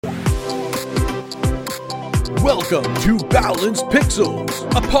Welcome to Balanced Pixels,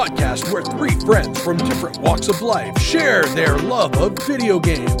 a podcast where three friends from different walks of life share their love of video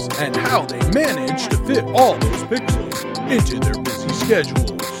games and how they manage to fit all those pixels into their busy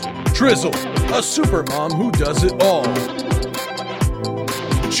schedules. Trizzle, a supermom who does it all.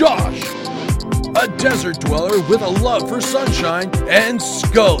 Josh, a desert dweller with a love for sunshine. And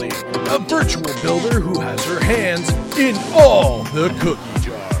Scully, a virtual builder who has her hands in all the cookie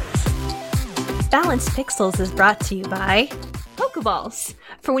jars. Balanced Pixels is brought to you by Pokeballs,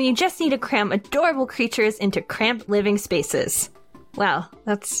 for when you just need to cram adorable creatures into cramped living spaces. Wow,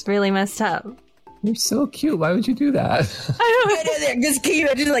 that's really messed up. You're so cute. Why would you do that? I know. Just keep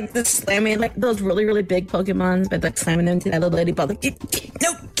it like the slamming, like those really, really big Pokemons, but like slamming them to that little lady ball. Like, get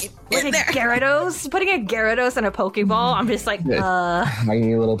in there. Gyarados? Putting a Gyarados in a Pokeball? I'm just like,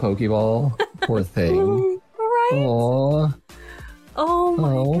 Tiny little Pokeball. Poor thing. Right? Aww. Oh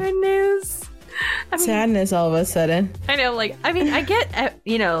my goodness. I mean, sadness all of a sudden. I know, like, I mean, I get,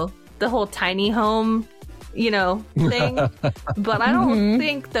 the whole tiny home, thing, but I don't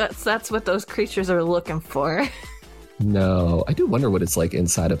think that's what those creatures are looking for. No, I do wonder what it's like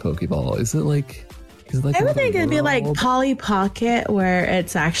inside a Pokeball. Is it like I would think it'd be like Polly Pocket, where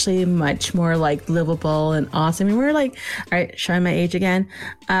it's actually much more like livable and awesome. I mean, we're like, all right, showing my age again.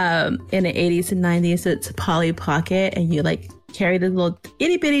 In the 80s and 90s, it's Polly Pocket, and you like carry this little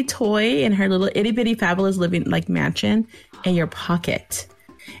itty bitty toy in her little itty bitty fabulous living like mansion in your pocket,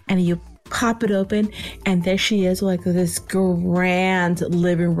 and you pop it open, and there she is, like this grand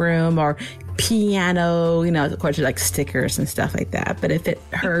living room or piano, of course, like stickers and stuff like that. But it fit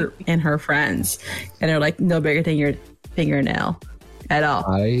her and her friends, and they're like no bigger than your fingernail at all.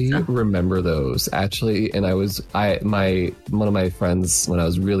 I remember those actually, and one of my friends when I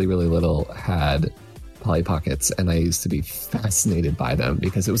was really, really little had Polly Pockets, and I used to be fascinated by them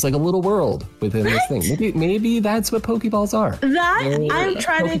because it was like a little world within this thing. Maybe that's what Pokeballs are. I'm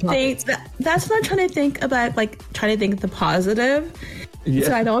trying to think. That's what I'm trying to think about. Like trying to think of the positive. Yeah.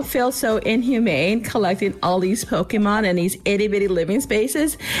 So I don't feel so inhumane collecting all these Pokemon in these itty bitty living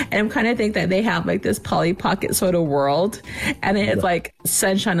spaces. And I'm kind of think that they have like this Polly Pocket sort of world. And it's like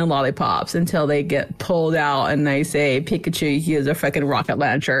sunshine and lollipops until they get pulled out and they say, Pikachu, here's a freaking rocket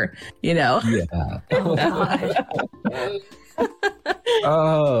launcher, Yeah. Oh, God.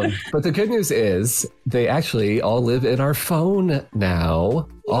 But the good news is they actually all live in our phone now.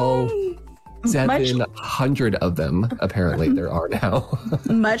 Yay. All 700 of them, apparently, there are now.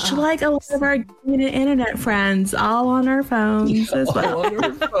 Much like a lot of our internet friends, all on our phones as well. All on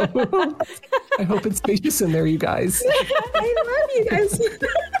our phones. I hope it's spacious in there, you guys. I love you guys.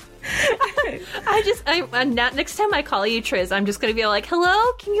 Next time I call you, Triz, I'm just going to be like,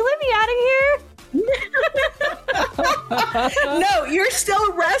 hello, can you let me out of here? No, you're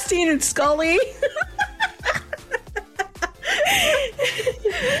still resting, Scully.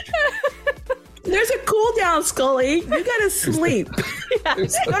 There's a cool down, Scully. You gotta sleep.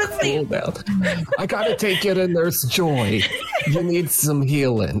 There's a cool down. I gotta take it in Nurse Joy. You need some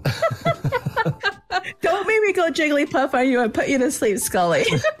healing. Don't make me go Jigglypuff on you and put you to sleep, Scully.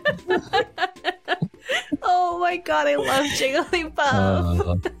 Oh my God, I love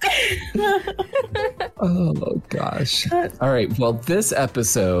Jigglypuff. Oh gosh. All right. Well, this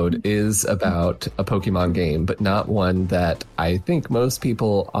episode is about a Pokemon game, but not one that I think most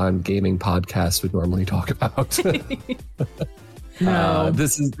people on gaming podcasts would normally talk about. No.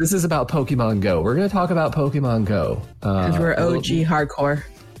 This is about Pokemon Go. We're going to talk about Pokemon Go. Because we're OG hardcore.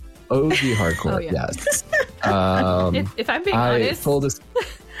 OG hardcore, yes. If I'm being honest,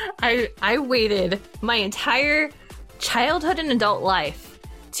 I waited my entire childhood and adult life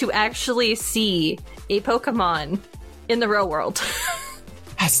to actually see a Pokemon in the real world.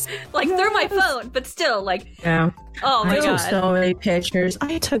 Yes. Through my phone, but still, yeah. Oh my God. I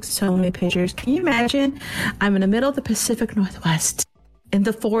took so many pictures. Can you imagine? I'm in the middle of the Pacific Northwest, in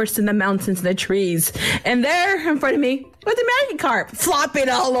the forest, in the mountains, in the trees, and there in front of me was a Magikarp flopping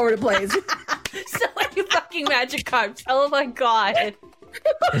all over the place. So many fucking Magikarps. Oh my God.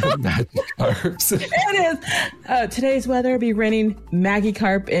 Magikarps. It is. Today's weather will be raining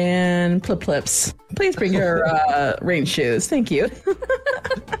Magikarp and Plip-Plips. Please bring your rain shoes. Thank you.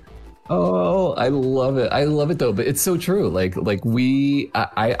 Oh, I love it. I love it though, but it's so true. I was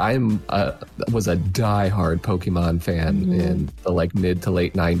a diehard Pokemon fan in the mid to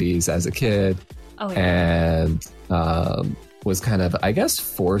late 90s as a kid. Oh, yeah. And was kind of, I guess,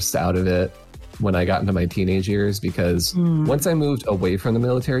 forced out of it when I got into my teenage years, because once I moved away from the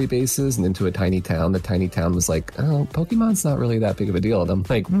military bases and into a tiny town, the tiny town was like, oh, Pokemon's not really that big of a deal. And I'm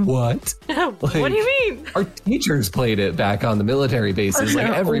like, what? What do you mean? Our teachers played it back on the military bases. Like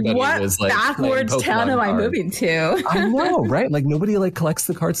everybody was like, backwards town am I moving to? I know, right? Like nobody like collects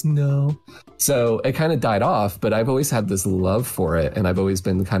the cards. No. So it kind of died off, but I've always had this love for it. And I've always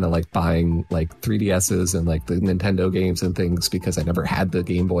been kind of like buying like 3DSs and like the Nintendo games and things because I never had the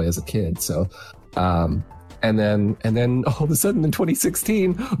Game Boy as a kid. So, and then all of a sudden in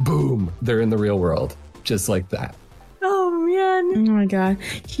 2016, boom, they're in the real world. Just like that. Oh, man. Oh, my God.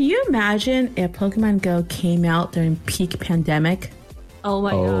 Can you imagine if Pokemon Go came out during peak pandemic? Oh,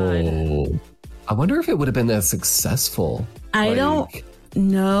 my God. I wonder if it would have been as successful. I don't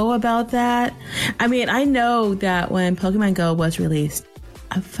know about that. I mean, I know that when Pokemon Go was released,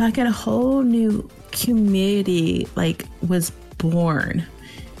 a fucking whole new community like was born.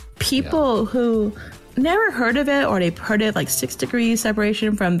 People who never heard of it, or they heard it like 6 degrees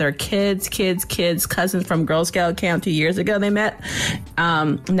separation from their kids, cousins from Girl Scout camp 2 years ago they met,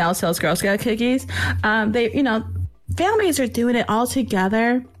 now sells Girl Scout cookies. They, families are doing it all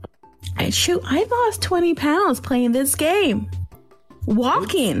together. And shoot, I lost 20 pounds playing this game.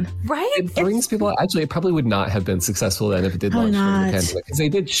 Walking. Right? It brings people out. Actually, it probably would not have been successful then if it did launch during the pandemic. Because they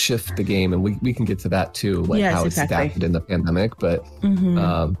did shift the game, and we can get to that too, like how it's adapted in the pandemic. But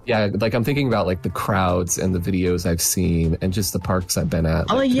yeah, like I'm thinking about like the crowds and the videos I've seen and just the parks I've been at.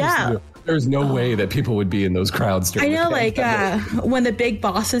 Like, there's no way that people would be in those crowds during I know, the pandemic. like when the big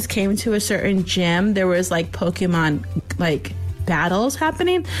bosses came to a certain gym, there was like Pokemon like battles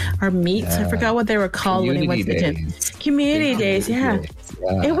happening or meets. I forgot what they were called when they went to the gym. Community days, yeah.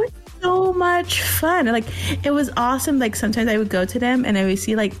 It was so much fun. Like it was awesome. Like sometimes I would go to them and I would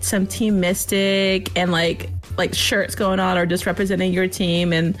see like some Team Mystic and like shirts going on or just representing your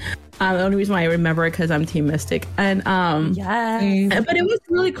team. And the only reason why I remember it because I'm Team Mystic. And but it was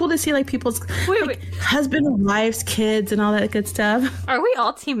really cool to see like people's husband and wives, kids, and all that good stuff. Are we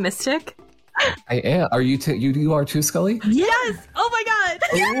all Team Mystic? I am. Are you? You are too, Scully? Yes. Oh my God.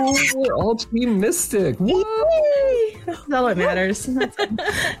 Oh, we're all Team Mystic. Woo! That's all that matters.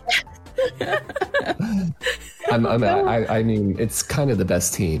 I mean, it's kind of the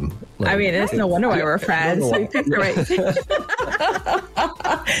best team. Like, I mean, it's no wonder why we're friends. We picked the right.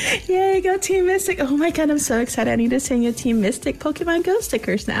 Yay, go Team Mystic. Oh my God, I'm so excited. I need to send you Team Mystic Pokemon Go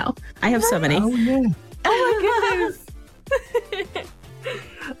stickers now. I have so many. Oh, yeah. Oh my goodness.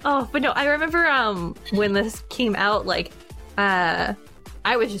 Oh, but no, I remember when this came out, like, I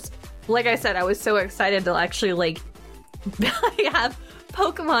was just, like I said, I was so excited to actually, like, have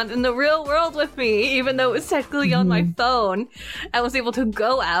Pokemon in the real world with me, even though it was technically on my phone. I was able to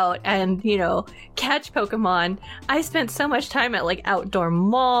go out and, catch Pokemon. I spent so much time at, like, outdoor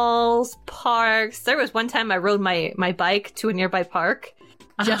malls, parks. There was one time I rode my bike to a nearby park.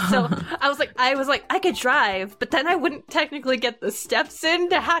 Just so I was like, I could drive, but then I wouldn't technically get the steps in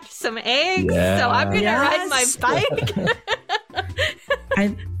to hatch some eggs. Yeah. So I'm gonna ride my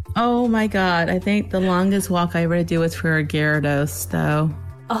bike. Oh my God! I think the longest walk I ever did was for Gyarados, though.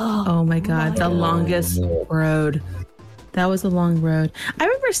 Oh my God, the longest road. That was a long road. I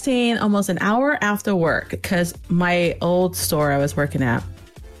remember staying almost an hour after work because my old store I was working at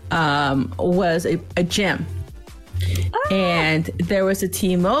was a gym. And there was a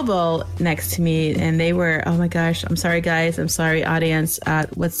T-Mobile next to me, and they were, oh my gosh, I'm sorry guys, I'm sorry audience,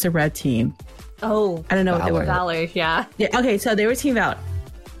 what's the red team? Oh, I don't know what they were. Valor, yeah. Okay, so they were Team Valor.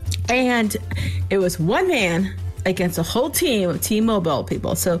 And it was one man against a whole team of T-Mobile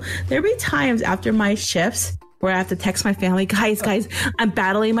people. So there'd be times after my shifts where I have to text my family, guys, I'm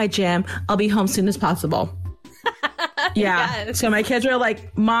battling my gym. I'll be home soon as possible. Yeah. Yes. So my kids were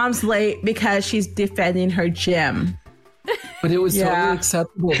like, Mom's late because she's defending her gym. But it was totally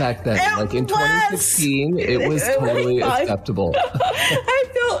acceptable back then. Like in 2016, it was totally acceptable. I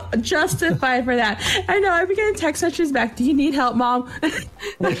feel justified for that. I know. I'm getting text messages back. Do you need help, Mom? Do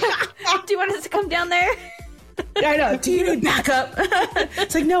you want us to come down there? I know. Do you need backup?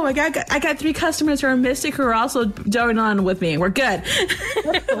 It's like, no, I got 3 customers who are Mystic who are also joining on with me. We're good.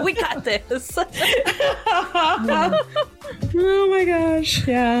 We got this. Oh my gosh.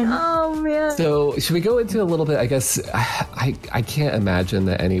 Yeah. Oh man. So should we go into a little bit? I guess I can't imagine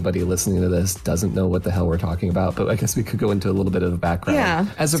that anybody listening to this doesn't know what the hell we're talking about, but I guess we could go into a little bit of the background. Yeah.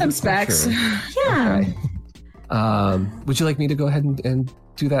 As a some refresher. specs. Yeah. Okay. Would you like me to go ahead and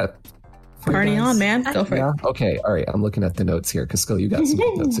do that? Party on, man. Go for it. Okay. All right. I'm looking at the notes here because you got some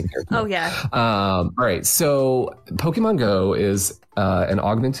notes in here. Oh, yeah. All right. So Pokemon Go is an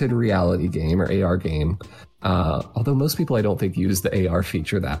augmented reality game or AR game Although most people I don't think use the AR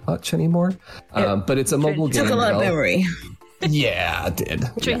feature that much anymore. But it's a mobile game. Took a lot of memory. Yeah, it did.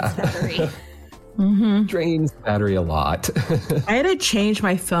 Drains battery. Drains battery a lot. I had to change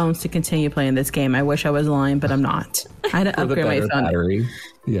my phones to continue playing this game. I wish I was lying, but I'm not. I had to For the upgrade my better phone. battery.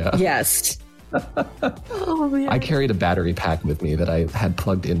 Yeah. Yes. Oh man. I carried a battery pack with me that I had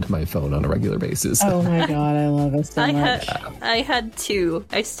plugged into my phone on a regular basis. Oh my god, I love it so much. I had 2.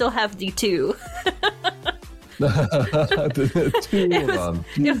 I still have the 2. The two of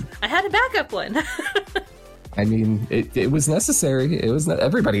them. I had a backup one. I mean, it was necessary. It was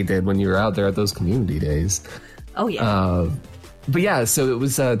everybody did when you were out there at those community days. Oh yeah. But yeah, so it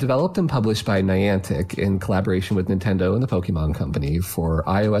was developed and published by Niantic in collaboration with Nintendo and the Pokemon Company for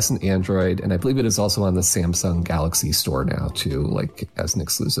iOS and Android, and I believe it is also on the Samsung Galaxy Store now too, like as an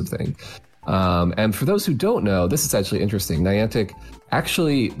exclusive thing. And for those who don't know, this is actually interesting. Niantic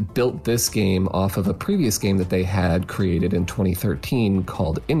actually built this game off of a previous game that they had created in 2013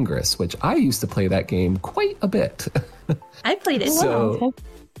 called Ingress, which I used to play that game quite a bit. I played it. So,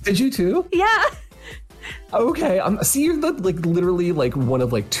 did you too? Yeah. Okay, see, you're literally like one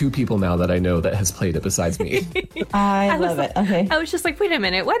of like 2 people now that I know that has played it besides me. I love it. Okay. I was just like, wait a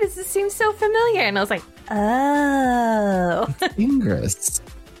minute, why does this seem so familiar? And I was like, oh. Ingress.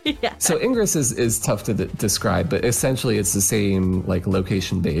 Yeah. So Ingress is tough to describe, but essentially it's the same like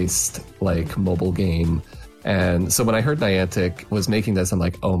location-based like mobile game. And so when I heard Niantic was making this, I'm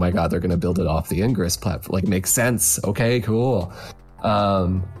like, oh my god, they're going to build it off the Ingress platform. Like, makes sense. Okay, cool.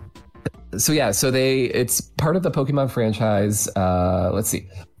 So yeah, so it's part of the Pokemon franchise. Let's see.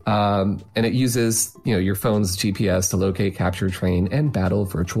 And it uses, your phone's GPS to locate, capture, train, and battle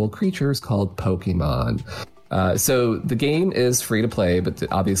virtual creatures called Pokemon. So the game is free to play, but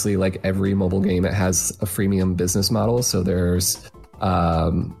obviously, like every mobile game, it has a freemium business model. So there's,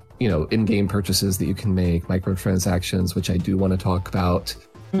 in-game purchases that you can make, microtransactions, which I do want to talk about.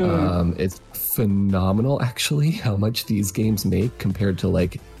 It's phenomenal, actually, how much these games make compared to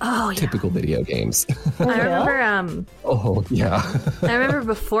typical video games. I remember. Oh yeah. I remember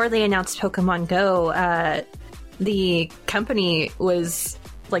before they announced Pokemon Go, the company was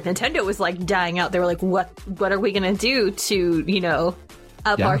like, Nintendo was like dying out. They were like, what are we gonna do to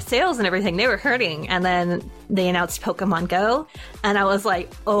up our sales and everything? They were hurting, and then they announced Pokemon Go, and I was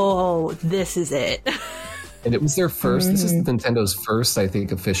like, oh, this is it. And it was their first, this is Nintendo's first, I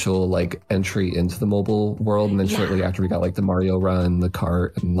think, official entry into the mobile world. And then shortly after, we got the Mario Run, the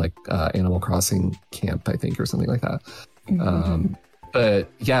Kart, and Animal Crossing Camp, I think, or something like that. But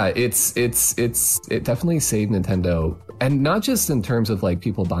yeah, it definitely saved Nintendo, and not just in terms of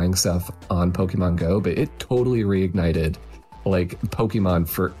people buying stuff on Pokemon Go, but it totally reignited Pokemon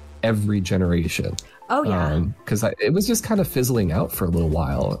for every generation. Oh yeah, because it was just kind of fizzling out for a little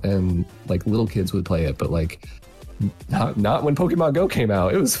while, and little kids would play it, but not when Pokemon Go came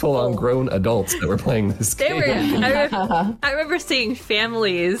out. It was full on grown adults that were playing this game. I remember seeing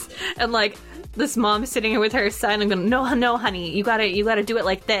families and this mom sitting here with her son and going, no, honey, you gotta do it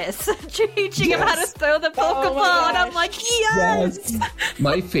like this, teaching him how to throw the Pokeball. And I'm like, yes.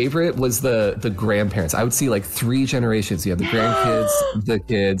 My favorite was the grandparents. I would see 3 generations. You have the grandkids, the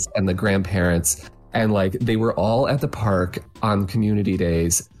kids, and the grandparents. And they were all at the park on community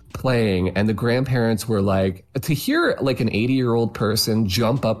days playing, and the grandparents were to hear an 80-year-old person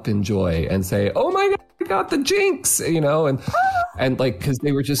jump up in joy and say, "Oh my god, I got the Jinx!" and because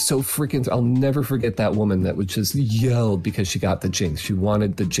they were just so freaking. I'll never forget that woman that would just yelled because she got the Jinx. She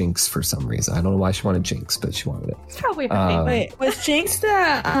wanted the Jinx for some reason. I don't know why she wanted Jinx, but she wanted it. It's probably her favorite. Wait, was Jinx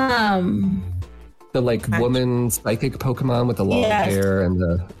the woman psychic Pokemon with the long hair and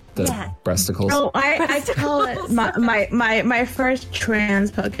the breasticles? Oh, I call it my first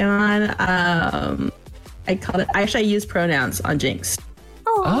trans Pokemon. I called it. I use pronouns on Jinx.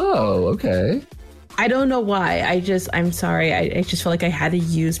 Oh, okay. I don't know why. I'm sorry. I just felt like I had to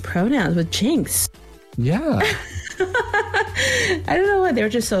use pronouns with Jinx. Yeah. I don't know why they were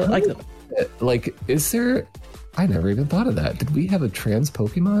just so is there? I never even thought of that. Did we have a trans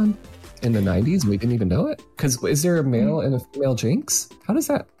Pokemon in the 90s? We didn't even know it. Because is there a male and a female Jinx? How does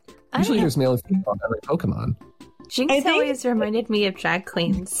that? Usually there's male and female on every Pokemon. Jinx always reminded me of drag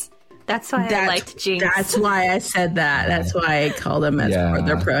queens. That's why I liked Jinx. That's why I said that. That's why I call them as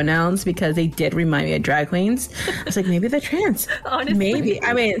their pronouns, because they did remind me of drag queens. I was like, maybe they're trans. Honestly. Maybe.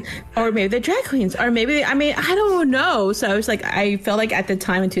 Or maybe they're drag queens. Or maybe, I don't know. So I was I felt like at the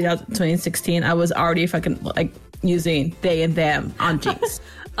time in 2016, I was already fucking using they and them on Jinx.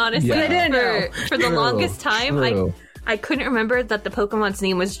 Honestly, I didn't know. For the longest time, I couldn't remember that the Pokemon's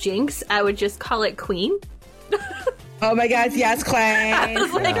name was Jinx. I would just call it Queen. Oh my God, yes, Clay. I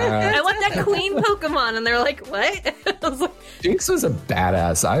was like, I want that queen Pokemon. And they're like, what? I was like, Jinx was a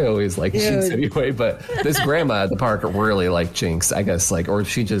badass. I always liked Jinx anyway, but this grandma at the park really liked Jinx, I guess, like, or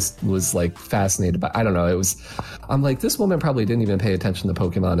she just was like fascinated by, I don't know. I'm like, this woman probably didn't even pay attention to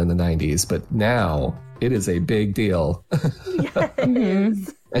Pokemon in the 90s, but now it is a big deal.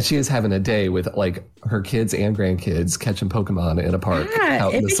 yes. And she is having a day with like her kids and grandkids catching Pokemon in a park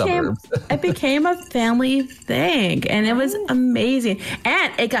out in the suburbs. It became a family thing, and it was amazing.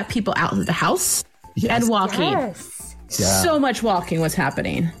 And it got people out of the house and walking. Yes. Yeah. So much walking was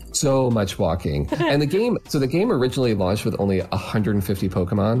happening. So much walking. And the game originally launched with only 150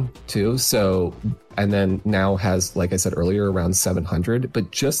 Pokemon too. So, and then now has, like I said earlier, around 700.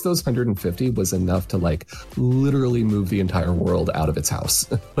 But just those 150 was enough to like literally move the entire world out of its house.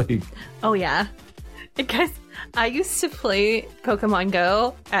 Like, oh yeah. Guys, I used to play Pokemon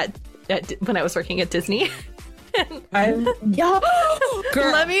GO at when I was working at Disney. Girl,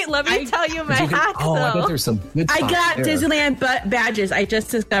 let me tell you my hack though. I bet there's some good I spots got there. Disneyland badges. I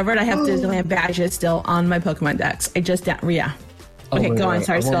just discovered I have Disneyland badges still on my Pokemon decks. Okay, my go on. God.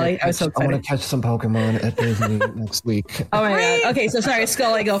 Sorry, Scully. I was so I excited. want to catch some Pokemon at Disney next week. Oh my God. Okay, so sorry,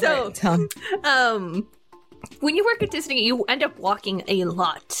 Scully. Go for it. Tell 'em. When you work at Disney, you end up walking a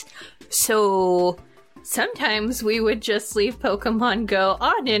lot. So sometimes we would just leave Pokemon GO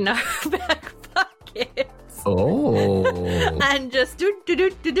on in our back pockets. Oh. And just do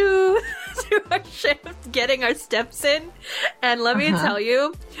our shift, getting our steps in. And let me tell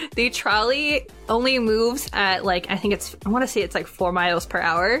you, the trolley only moves at like, I want to say it's like 4 miles per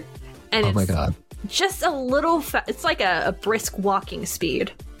hour. And Oh my God. just a little, it's like a brisk walking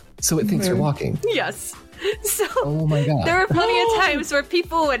speed. So it thinks you're walking. Yes. So Oh my God. there were plenty of times where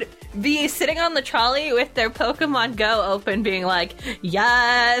people would be sitting on the trolley with their Pokemon GO open, being like,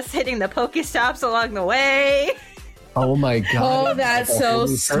 yes, hitting the Pokestops along the way. Oh my God. Oh, that's Like a so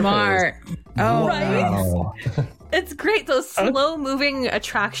holy smart. Oh, Wow. It's great. Those slow moving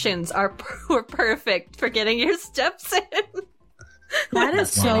attractions were perfect for getting your steps in. that is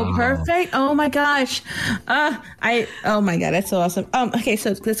so perfect. Oh my gosh. Oh my God, that's so awesome. Okay, so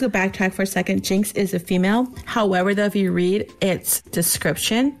let's go backtrack for a second. Jinx is a female. However, though, if you read its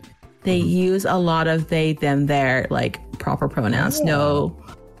description, they use a lot of they, them, their, like proper pronouns. No.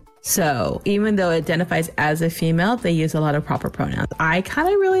 So even though it identifies as a female, they use a lot of proper pronouns. I kind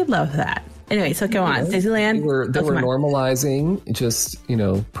of really love that. Anyway, so go on. Disneyland. They were normalizing just,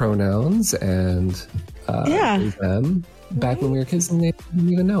 pronouns and use them back when we were kids and they didn't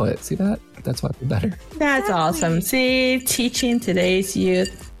even know it. See that? That's why we're better. That's awesome. See, teaching today's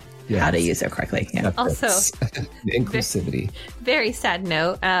youth how to use it correctly. Yeah. Also, the inclusivity. very sad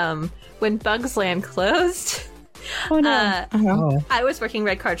note. When Bugs Land closed, Oh no. I was working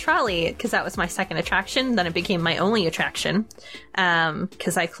Red Car Trolley because that was my second attraction. Then it became my only attraction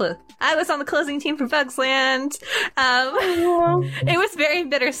because I was on the closing team for Bugs Land. It was very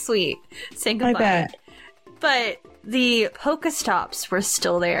bittersweet saying goodbye. I bet. But the Pokestops were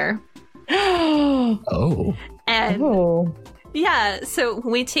still there. Oh. And yeah, so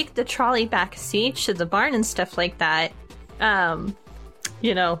when we take the trolley back siege to the barn and stuff like that,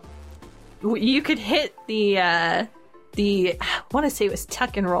 you could hit the I want to say it was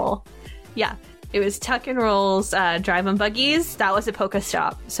Tuck and Roll. Yeah, it was Tuck and Roll's driving buggies. That was a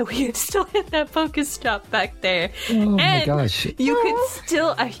Pokestop. So we could still hit that Pokestop back there. Oh my gosh. You could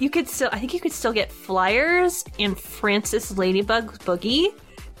still, I think you could still get flyers in Francis Ladybug's Boogie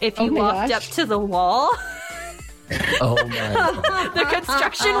if you walked up to the wall. Oh my God. The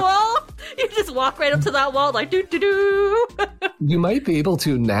construction wall. You just walk right up to that wall like doo doo doo. You might be able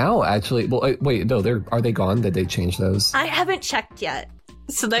to now, actually. Well, wait, no, are they gone? Did they change those? I haven't checked yet.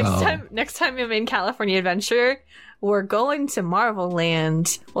 So next time I'm in California Adventure, we're going to Marvel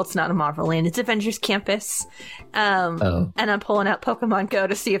Land. Well, it's not a Marvel Land, it's Avengers Campus. And I'm pulling out Pokemon GO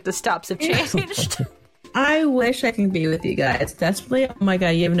to see if the stops have changed. I wish I can be with you guys. Desperately. Oh my God,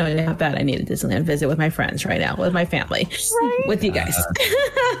 you have no idea how bad I need a Disneyland visit with my friends right now, with my family, with you guys.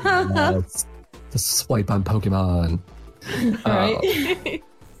 Yes. The swipe on Pokemon. Right.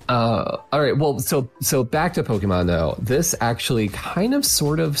 All right. Well, so back to Pokemon though. This actually kind of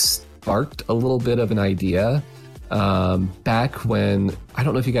sort of sparked a little bit of an idea back when, I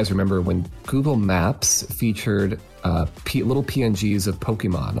don't know if you guys remember when Google Maps featured little PNGs of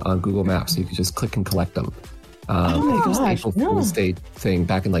Pokemon on Google Maps. So you could just click and collect them. Oh my gosh, April Fool's Day thing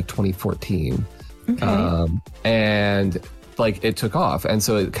back in like 2014. Okay. And like it took off. And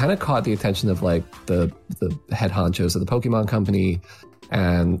so it kind of caught the attention of like the head honchos of the Pokemon company.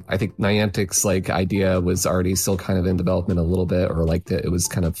 And I think Niantic's like idea was already still kind of in development a little bit, or like it was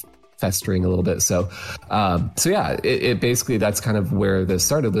kind of festering a little bit. So yeah, it basically, that's kind of where this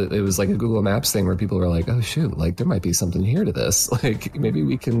started. It was like a Google Maps thing where people were like, oh shoot, like there might be something here to this. Like maybe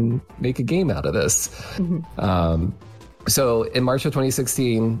we can make a game out of this. So in March of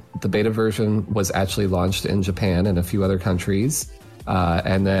 2016, the beta version was actually launched in Japan and a few other countries.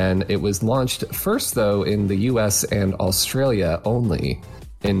 And then it was launched first, though, in the US and Australia only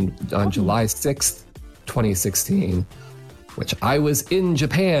on July 6th, 2016, which I was in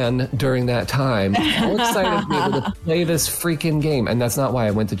Japan during that time. So excited to be able to play this freaking game. And that's not why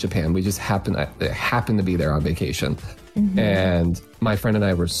I went to Japan. We just happened to be there on vacation. And my friend and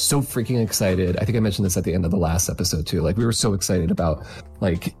I were so freaking excited. I think I mentioned this at the end of the last episode too. Like we were so excited about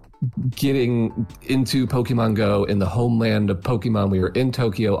like getting into Pokemon Go in the homeland of Pokemon. We were in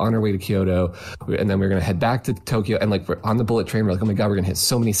Tokyo on our way to Kyoto, and then we were going to head back to Tokyo. And like we're on the bullet train, we're like, oh my God, we're going to hit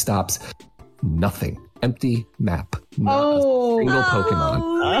so many stops. Nothing. Empty map. Not a single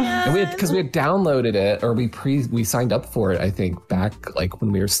Pokemon. And because we had downloaded it, or we signed up for it, I think, back like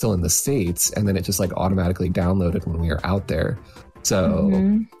when we were still in the States, and then it just like automatically downloaded when we were out there.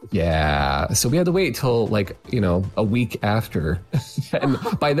 So yeah, so we had to wait till like, a week after. And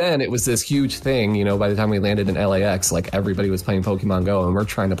by then it was this huge thing, by the time we landed in LAX, like everybody was playing Pokemon Go and we're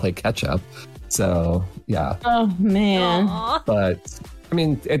trying to play catch up. So yeah. Oh man. Aww. But I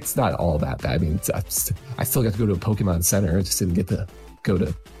mean, it's not all that bad. I mean, I still got to go to a Pokemon Center. I just didn't get to go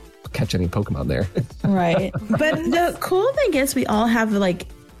to catch any Pokemon there. Right. But the cool thing is we all have like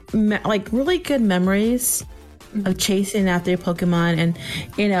really good memories of chasing after Pokemon. And,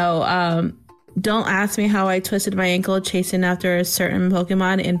 don't ask me how I twisted my ankle chasing after a certain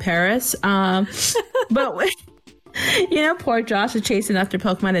Pokemon in Paris. But poor Josh is chasing after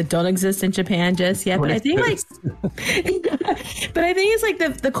Pokemon that don't exist in Japan just yet. But I think it's like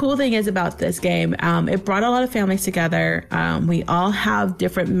the cool thing is about this game. It brought a lot of families together. We all have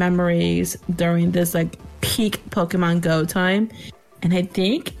different memories during this like peak Pokemon Go time. And I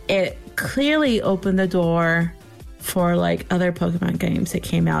think it clearly opened the door for like other Pokemon games that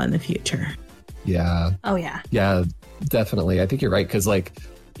came out in the future. Yeah. Oh yeah. Yeah, definitely. I think you're right. Cause like,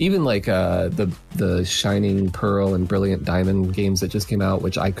 even like the Shining Pearl and Brilliant Diamond games that just came out,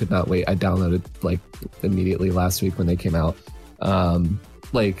 which I could not wait. I downloaded like immediately last week when they came out.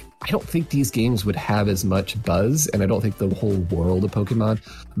 Like, I don't think these games would have as much buzz, and I don't think the whole world of Pokemon,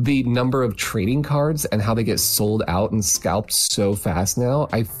 the number of trading cards and how they get sold out and scalped so fast now,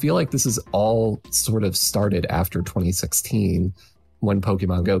 I feel like this is all sort of started after 2016 when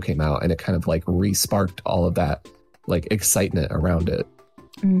Pokemon Go came out, and it kind of like re-sparked all of that like excitement around it.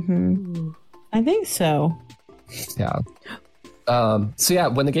 I think so. Yeah. So yeah,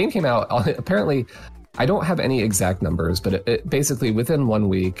 when the game came out, apparently, I don't have any exact numbers, but it basically within 1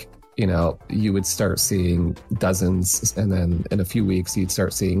 week, you would start seeing dozens, and then in a few weeks, you'd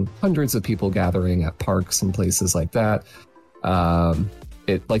start seeing hundreds of people gathering at parks and places like that.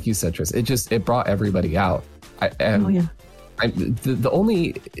 It, like you said, Tris, it brought everybody out.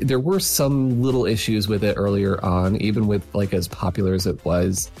 There were some little issues with it earlier on, even with like as popular as it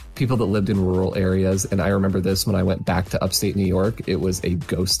was, people that lived in rural areas. And I remember this when I went back to upstate New York, it was a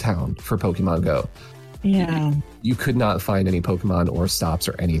ghost town for Pokemon Go. Yeah. You could not find any Pokemon or stops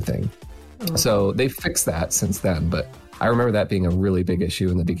or anything. So they fixed that since then. But I remember that being a really big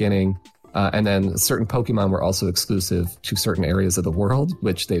issue in the beginning. And then certain Pokemon were also exclusive to certain areas of the world,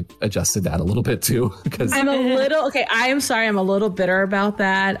 which they've adjusted that a little bit too. Because I'm I'm sorry, I'm a little bitter about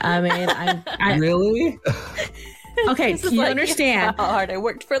that. I mean, I really? Okay, you understand how hard I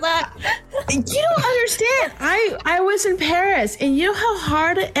worked for that. You don't understand. I was in Paris, and you know how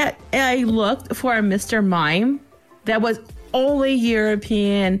hard I looked for a Mr. Mime that was only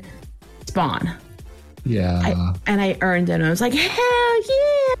European spawn. Yeah. I earned it, and I was like, hell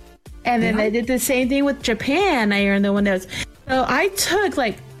yeah. And then I did the same thing with Japan. I earned the one that was... So I took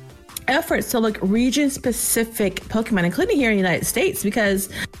like efforts to look region-specific Pokemon, including here in the United States, because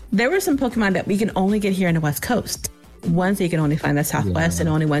there were some Pokemon that we can only get here in the West Coast. Ones that you can only find in the Southwest, and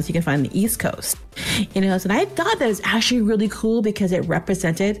only ones you can find in the East Coast. And I thought that was actually really cool because it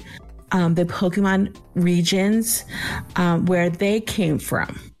represented the Pokemon regions where they came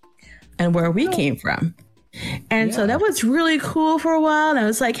from and where we came from. And so that was really cool for a while. And I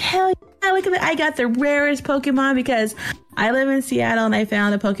was like, hell yeah, look at that. I got the rarest Pokemon because I live in Seattle and I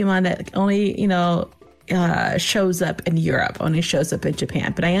found a Pokemon that only, shows up in Europe, only shows up in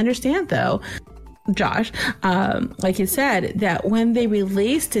Japan. But I understand though, Josh, like you said, that when they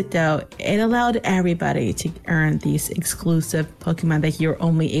released it though, it allowed everybody to earn these exclusive Pokemon that you're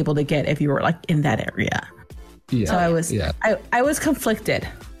only able to get if you were like in that area. Yeah. So I was conflicted.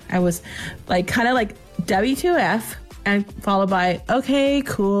 I was like kind of like W2F, and followed by, okay,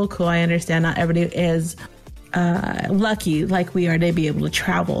 cool. I understand not everybody is lucky like we are to be able to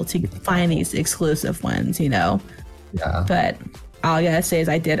travel to find these exclusive ones, you know. Yeah. But all I gotta say is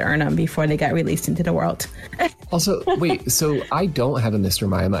I did earn them before they got released into the world. Also, wait, so I don't have a Mr.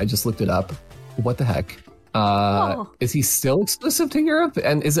 Mime. I just looked it up. What the heck? Is he still exclusive to Europe?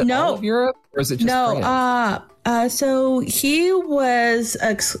 And is it all of Europe? Or is it just France? So he was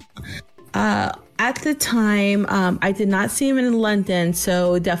at the time, I did not see him in London,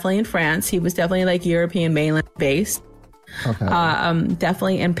 so definitely in France. He was definitely like European mainland based. Okay.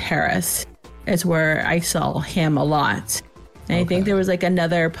 Definitely in Paris is where I saw him a lot. And I think there was like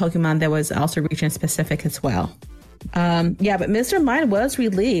another Pokemon that was also region specific as well. But Mr. Mime was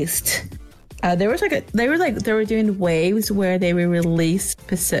released. They were doing waves where they would release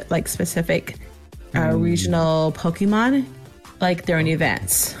specific regional Pokemon like during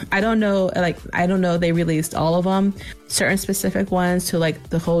events. I don't know they released all of them, certain specific ones to like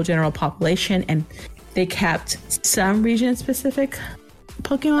the whole general population, and they kept some region specific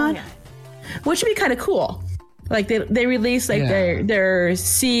Pokemon, which would be kind of cool. Like they released like their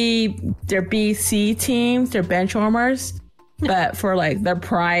B, C teams, their bench warmers, but for like their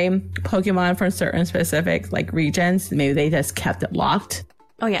prime Pokemon from certain specific like regions, maybe they just kept it locked.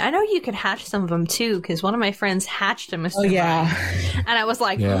 Oh yeah, I know you could hatch some of them too, because one of my friends hatched a Mr. Mime, and I was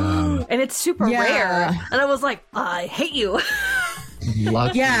like, and it's super rare, and I was like, I hate you.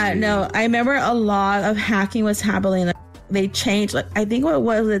 Lucky. I remember a lot of hacking was happening. They changed, like I think what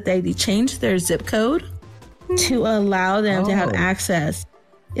was it? They changed their zip code to allow them to have access.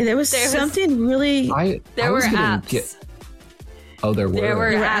 There was something really. There were apps. There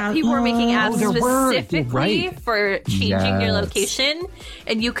were apps. People were making apps specifically for changing your location,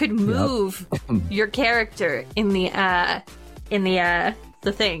 and you could move your character in the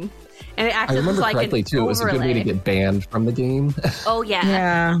thing, and it acted like correctly too. It was a good way to get banned from the game. Oh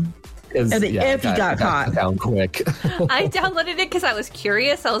yeah. If you got caught down quick. I downloaded it because I was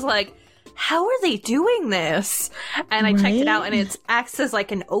curious. I was like, how are they doing this? And I checked it out, and it acts as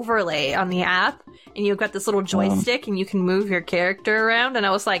like an overlay on the app, and you've got this little joystick, and you can move your character around. And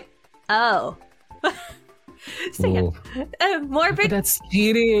I was like, oh. So morbid. That's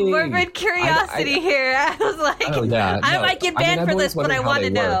cheating. Morbid curiosity here. I was like, I might get banned for this, but I want to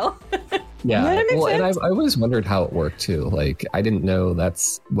know. And I always wondered how it worked too. Like, I didn't know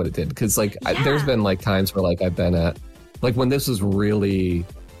that's what it did, because like there's been like times where like I've been at like when this was really.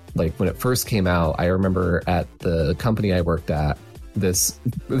 Like when it first came out, I remember at the company I worked at, this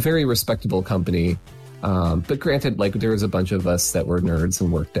very respectable company. But granted, like there was a bunch of us that were nerds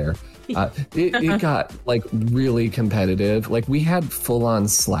and worked there. It got like really competitive. Like we had full on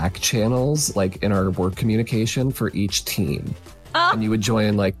Slack channels like in our work communication for each team. And you would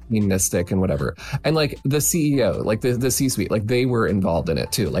join like Team Mystic and whatever. And like the CEO, like the C-suite, like they were involved in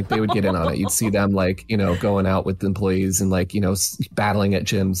it too. Like they would get in on it. You'd see them like, you know, going out with employees and like, you know, battling at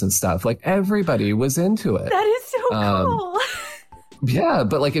gyms and stuff. Like everybody was into it. That is so cool. Yeah,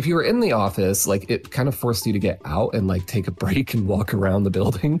 but like if you were in the office, like it kind of forced you to get out and like take a break and walk around the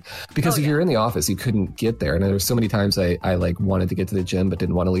building, because if you're in the office, you couldn't get there. And there were so many times I like wanted to get to the gym but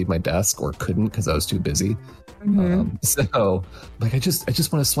didn't want to leave my desk or couldn't because I was too busy. So like I just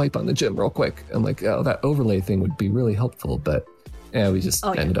want to swipe on the gym real quick. I'm like, oh, that overlay thing would be really helpful, but we just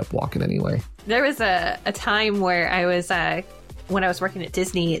ended up walking anyway. There was a time where I was when I was working at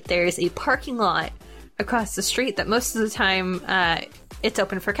Disney, there's a parking lot across the street that most of the time it's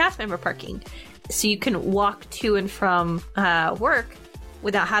open for cast member parking, so you can walk to and from work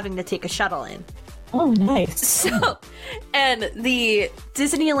without having to take a shuttle in. Oh, nice. So, and the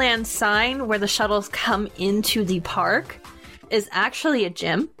Disneyland sign where the shuttles come into the park is actually a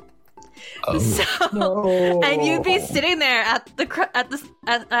gym. And you'd be sitting there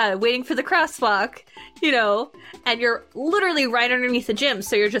at waiting for the crosswalk, you know, and you're literally right underneath the gym,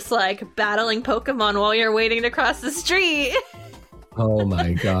 so you're just like battling Pokemon while you're waiting to cross the street. Oh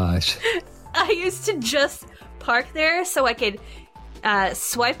my gosh. I used to just park there so I could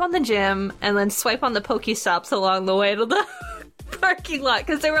swipe on the gym and then swipe on the Pokestops along the way to the parking lot,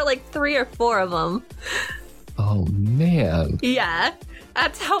 because there were like 3 or 4 of them. Oh man. Yeah,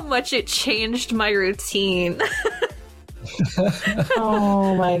 that's how much it changed my routine.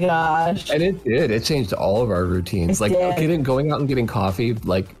 Oh my gosh. And it did. It changed all of our routines. Going out and getting coffee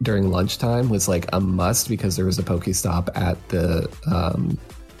like during lunchtime was like a must, because there was a Pokestop at the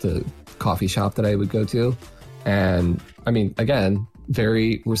coffee shop that I would go to. And I mean, again,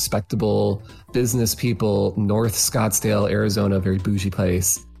 very respectable business people, North Scottsdale, Arizona, very bougie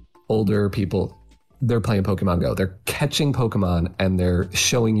place, older people. they're playing Pokemon Go. They're catching Pokemon and they're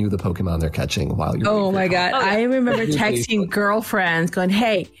showing you the Pokemon they're catching while you're. Oh my God. I remember texting girlfriends going,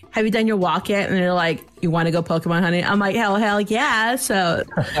 hey, have you done your walk yet? And they're like, you want to go Pokemon hunting? I'm like, hell yeah. So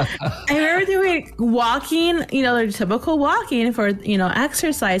I remember doing walking, you know, their typical walking for, you know,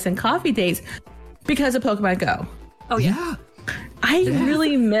 exercise and coffee dates because of Pokemon Go. Oh yeah. I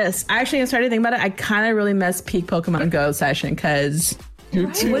really miss, actually, I started thinking about it. I kind of really miss peak Pokemon Go session because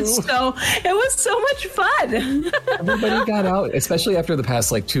it was so much fun. Everybody got out, especially after the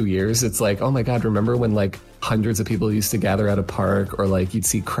past like 2 years. It's like, oh my God, remember when like hundreds of people used to gather at a park, or like you'd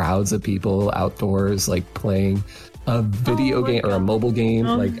see crowds of people outdoors like playing a video game or a mobile game?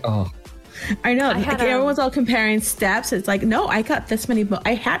 I know. Everyone's all comparing steps. It's like, no, I hatched this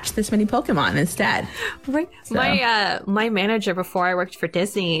many Pokemon instead. Right. So. My manager before I worked for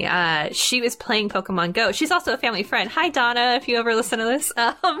Disney, she was playing Pokemon Go. She's also a family friend. Hi, Donna, if you ever listen to this.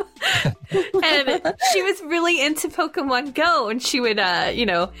 And she was really into Pokemon Go, and she would, catch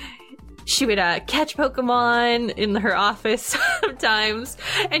Pokemon in her office sometimes.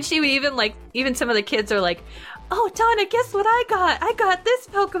 And she would even some of the kids are like, oh, Donna, guess what I got? I got this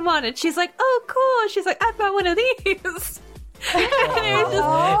Pokemon. And she's like, oh, cool. She's like, I've got one of these. And it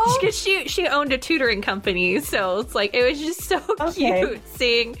was just, because she owned a tutoring company. So it's like, it was just so cute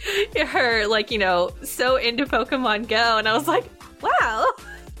seeing her, like, you know, so into Pokemon Go. And I was like, wow.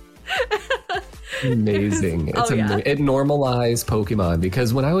 Amazing. It normalized Pokemon,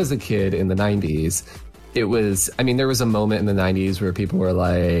 because when I was a kid in the 90s, it was, I mean, there was a moment in the 90s where people were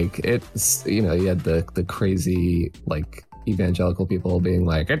like, it's, you know, you had the crazy, like, evangelical people being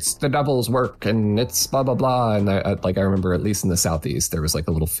like, it's the devil's work and it's blah, blah, blah. And I remember, at least in the Southeast, there was like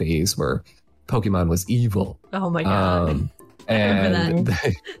a little phase where Pokemon was evil. Oh my God. I remember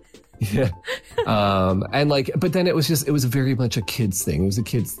that. And like, but then it was very much a kids thing. It was a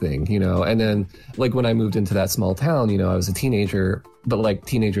kids thing, you know? And then like when I moved into that small town, you know, I was a teenager, but like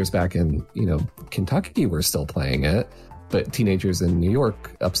teenagers back in, you know, Kentucky were still playing it, but teenagers in New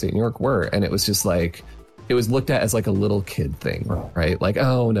York, upstate New York were. And it was just like, it was looked at as like a little kid thing, right? Like,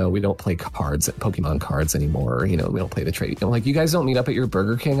 oh no, we don't play Pokemon cards anymore. You know, we don't play the trade. You know, like, you guys don't meet up at your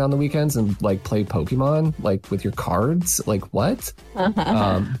Burger King on the weekends and like play Pokemon, like with your cards. Like what? But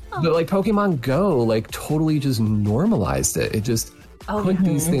like Pokemon Go, like totally just normalized it. It just put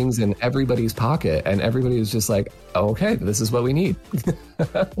these things in everybody's pocket, and everybody was just like, oh, okay, this is what we need.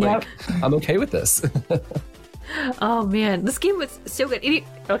 Like, I'm okay with this. Oh man, this game was so good.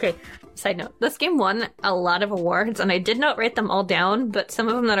 Okay. Side note, this game won a lot of awards, and I did not write them all down, but some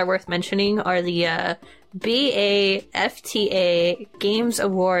of them that are worth mentioning are the BAFTA Games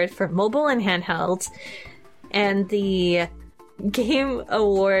Award for Mobile and Handhelds, and the Game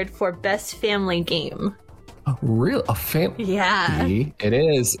Award for Best Family Game. Real a family? Yeah, it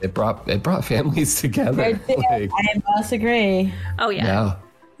is. It brought families together. I must agree. Oh yeah.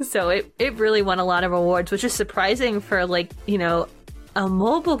 So it really won a lot of awards, which is surprising for, like, you know, a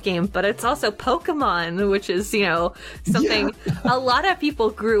mobile game, but it's also Pokemon, which is, you know, something a lot of people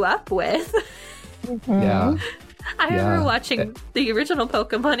grew up with. Yeah. I remember watching the original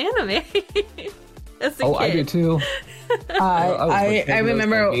Pokemon anime as a kid. I do too. I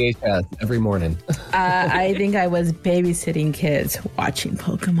remember VHS every morning. I think I was babysitting kids watching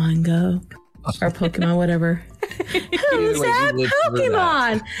Pokemon Go. Or Pokemon, whatever. Who's that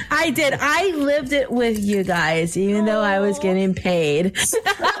Pokemon? I did. I lived it with you guys, even though I was getting paid. Just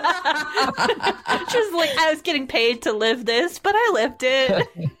like, I was getting paid to live this, but I lived it.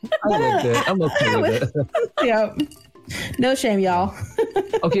 I lived it. I'm okay with it. Yep. No shame, y'all.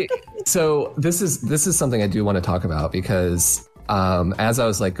 Okay, so this is something I do want to talk about, because as I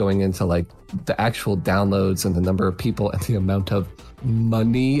was like going into like the actual downloads and the number of people and the amount of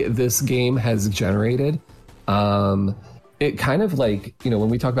money this game has generated, it kind of like, you know, when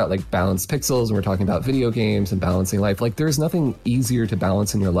we talk about like balanced pixels and we're talking about video games and balancing life, like there's nothing easier to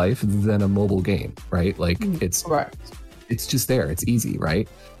balance in your life than a mobile game, right? Like it's just there, it's easy, right?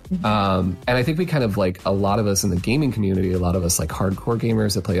 And I think we kind of like, a lot of us in the gaming community, a lot of us like hardcore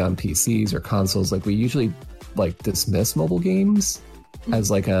gamers that play on PCs or consoles, like we usually like dismiss mobile games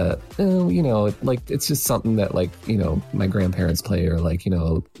as like you know, like it's just something that, like, you know, my grandparents play, or like, you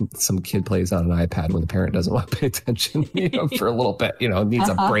know, some kid plays on an iPad when the parent doesn't want to pay attention, you know, for a little bit, you know, needs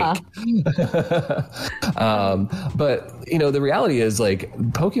a break. But you know, the reality is like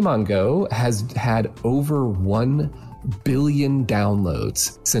Pokemon Go has had over 1 billion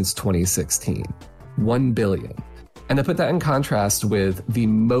downloads since 2016. 1 billion. And to put that in contrast with the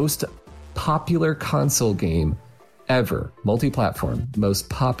most popular console game ever, multi-platform, most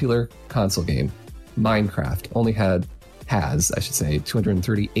popular console game, Minecraft, only had has, I should say,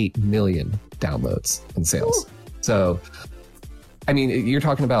 238 million downloads and sales. Ooh. So, I mean, you're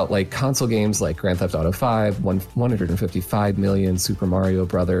talking about like console games like Grand Theft Auto 5, 155 million, Super Mario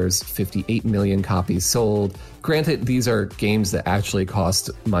Brothers, 58 million copies sold. Granted, these are games that actually cost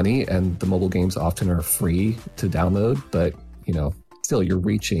money, and the mobile games often are free to download, but, you know, still you're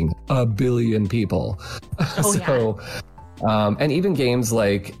reaching a billion people. And even games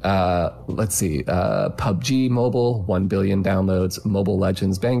like, PUBG Mobile, 1 billion downloads, Mobile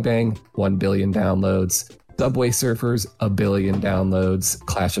Legends Bang Bang, 1 billion downloads, Subway Surfers, 1 billion downloads,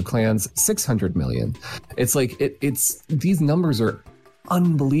 Clash of Clans, 600 million. It's like, it's these numbers are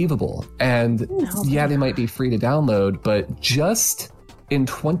unbelievable. And they might be free to download, but just in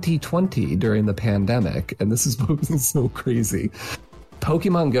 2020 during the pandemic, and this is so crazy,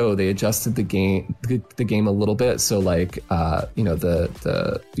 Pokemon Go, they adjusted the game a little bit, so like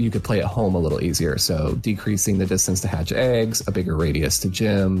you could play at home a little easier, so decreasing the distance to hatch eggs, a bigger radius to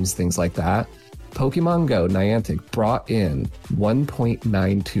gyms, things like that. Pokemon Go Niantic brought in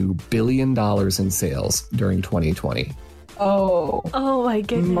 $1.92 billion in sales during 2020. Oh my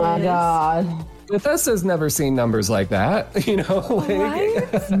goodness. My God. Bethesda's never seen numbers like that, you know?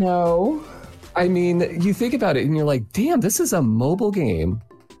 Right? No. I mean, you think about it and you're like, damn, this is a mobile game.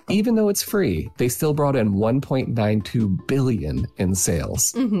 Even though it's free, they still brought in 1.92 billion in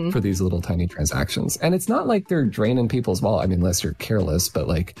sales for these little tiny transactions. And it's not like they're draining people's wallet. I mean, unless you're careless, but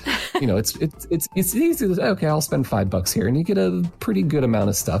like, you know, it's easy to say, okay, I'll spend $5 here, and you get a pretty good amount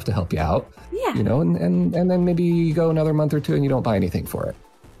of stuff to help you out. Yeah. You know, and then maybe you go another month or two and you don't buy anything for it.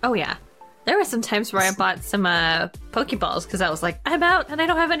 Oh yeah. There were some times where I bought some Pokeballs because I was like, I'm out and I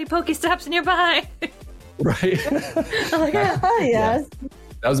don't have any Pokestops nearby. Right. I'm like, yes.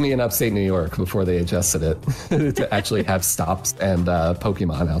 That was me in upstate New York before they adjusted it to actually have stops and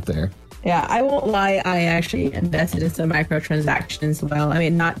Pokemon out there. Yeah, I won't lie. I actually invested in some microtransactions as well. I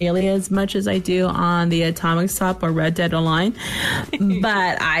mean, not nearly as much as I do on the Atomic Stop or Red Dead Online,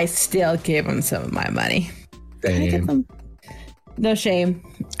 but I still give them some of my money. Damn. No shame.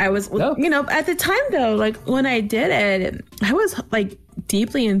 I was, you know, at the time though, like when I did it, I was like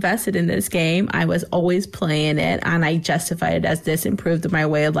deeply invested in this game. I was always playing it, and I justified it as this improved my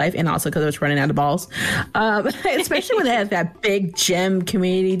way of life, and also because I was running out of balls. Especially when they had that big gym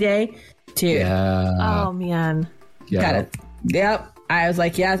community day, too. Yeah. Oh man. Yeah. Got it. Yep. I was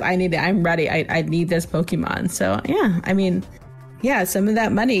like, yes, I need it. I'm ready. I need this Pokemon. So yeah, I mean, yeah, some of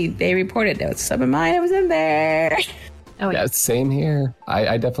that money they reported. There was some of mine. It was in there. Oh, yeah, same here.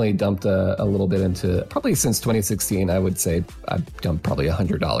 I definitely dumped a little bit into, probably since 2016, I would say I've dumped probably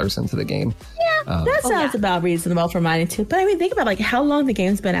 $100 into the game. Yeah, that sounds about reasonable for mine too. But I mean, think about like how long the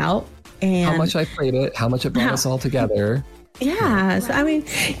game's been out and how much I played it, how much it brought us all together. Yeah, so I mean,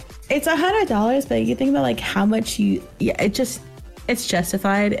 it's $100, but you think about like how much it's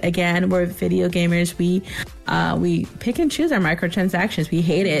justified. Again, we're video gamers. We pick and choose our microtransactions. We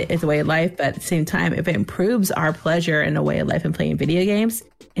hate it. It's a way of life, but at the same time, if it improves our pleasure in a way of life and playing video games,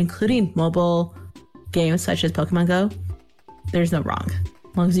 including mobile games such as Pokemon Go, there's no wrong.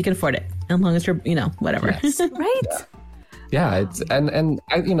 As long as you can afford it, as long as you're, you know, whatever. Yes. Right? Yeah, it's and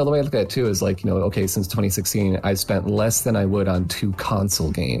I, you know, the way I look at it too is like, you know, okay, since 2016, I spent less than I would on 2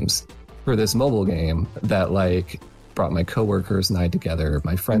 console games for this mobile game that like brought my coworkers and I together,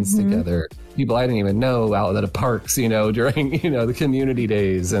 my friends together, people I didn't even know out at the parks, you know, during, you know, the community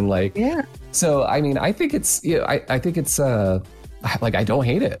days and like, so I mean, I think it's, you know, I think it's like, I don't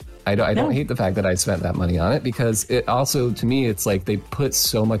hate it. I don't hate the fact that I spent that money on it, because it also, to me, it's like they put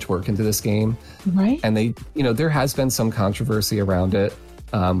so much work into this game, right? And they, you know, there has been some controversy around it,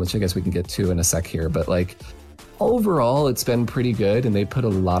 which I guess we can get to in a sec here, but like overall, it's been pretty good, and they put a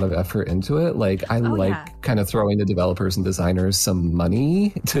lot of effort into it. Like I kind of throwing the developers and designers some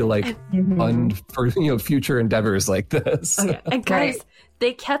money to like fund for, you know, future endeavors like this. Oh, yeah. And guys,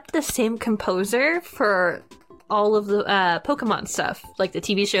 they kept the same composer for all of the Pokemon stuff, like the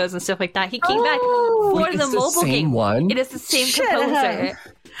TV shows and stuff like that. He came back for the mobile game. It is the same composer.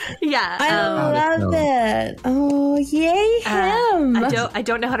 Yeah, I love it. Oh, yay him! I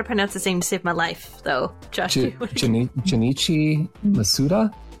don't know how to pronounce his name to save my life, though. Josh, Junichi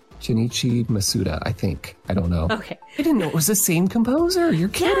Masuda. Junichi Masuda, I think. I don't know. Okay, I didn't know it was the same composer. You're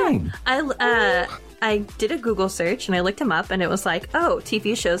kidding. Yeah. I did a Google search and I looked him up, and it was like, oh,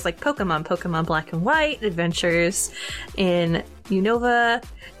 TV shows like Pokemon Black and White, Adventures in Unova,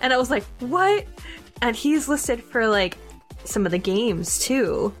 and I was like, what? And he's listed for like some of the games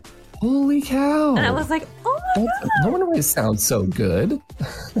too. Holy cow! And I was like, oh my god! No wonder why it sounds so good.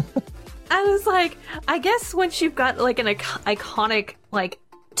 I was like, I guess once you've got like an iconic like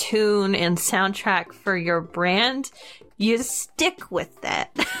tune and soundtrack for your brand, you stick with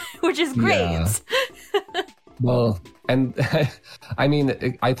that, which is great. Yeah. Well, and I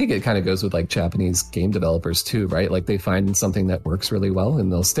mean, I think it kind of goes with like Japanese game developers too, right? Like they find something that works really well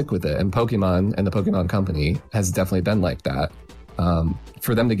and they'll stick with it. And Pokemon and the Pokemon Company has definitely been like that.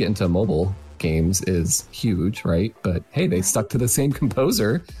 For them to get into mobile games is huge, right? But hey, they stuck to the same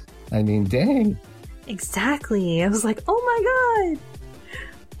composer. I mean, dang. Exactly. I was like, oh my god.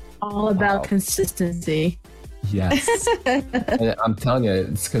 All about consistency. Yes. And I'm telling you,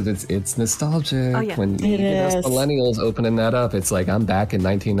 it's because it's nostalgic. Oh, yeah. When you get us millennials opening that up, it's like I'm back in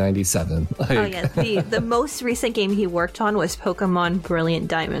 1997. Like, Oh yeah, the most recent game he worked on was Pokemon Brilliant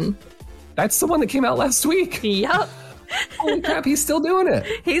Diamond. that's the one that came out last week. Yep. Holy crap, he's still doing it.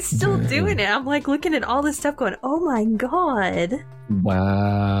 He's still doing it. I'm like looking at all this stuff going, oh my god.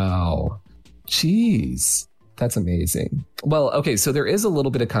 Wow. Jeez. That's amazing. Well, okay, so there is a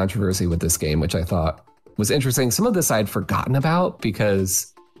little bit of controversy with this game, which I thought was interesting. Some of this I'd forgotten about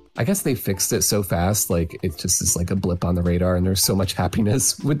because I guess they fixed it so fast. Like it just is like a blip on the radar and there's so much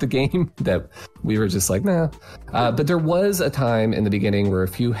happiness with the game that we were just like, nah. But there was a time in the beginning where a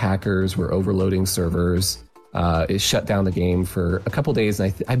few hackers were overloading servers. It shut down the game for a couple days.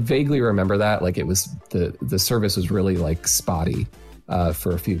 And I vaguely remember that. Like it was the service was really like spotty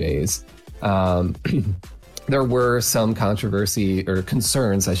for a few days. There were some controversy or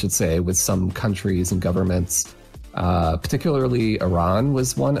concerns, I should say, with some countries and governments, particularly Iran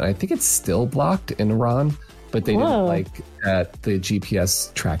was one. And I think it's still blocked in Iran, but they didn't like that the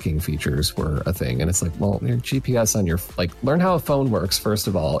GPS tracking features were a thing. And it's like, well, your GPS on your, like, learn how a phone works, first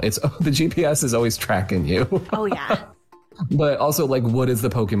of all. It's the GPS is always tracking you. Oh yeah. But also, like, what is the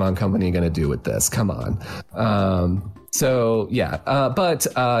Pokemon Company going to do with this? Come on. So yeah, but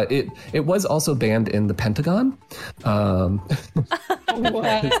it was also banned in the Pentagon.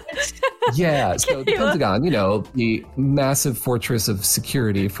 Yeah, so the Pentagon, you know, the massive fortress of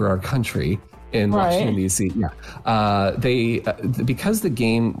security for our country in Washington D.C. Yeah, they because the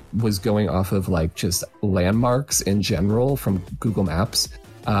game was going off of like just landmarks in general from Google Maps.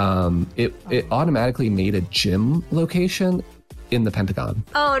 It automatically made a gym location in the Pentagon.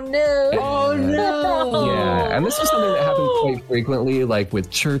 Oh no. Oh no. Yeah, and this was something that happened quite frequently, like with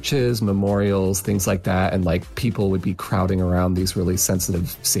churches, memorials, things like that, and like people would be crowding around these really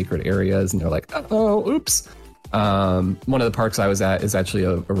sensitive, sacred areas, and they're like, oh, oops. One of the parks I was at is actually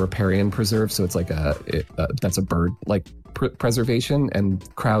a riparian preserve, so it's like that's a bird like preservation,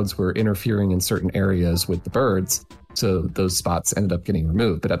 and crowds were interfering in certain areas with the birds, so those spots ended up getting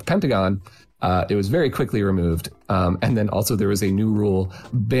removed. But at the Pentagon, it was very quickly removed. And then also there was a new rule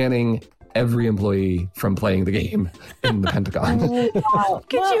banning every employee from playing the game in the Pentagon.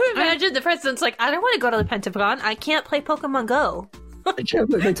 Could you imagine the president's like, I don't want to go to the Pentagon. I can't play Pokemon Go. They took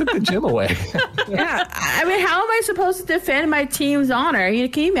the gym away. Yeah, I mean, how am I supposed to defend my team's honor?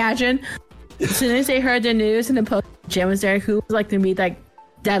 Can you imagine? As soon as they heard the news and the gym was there, who was like to meet like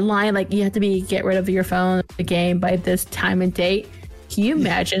deadline, like you have to get rid of your phone, the game by this time and date. Can you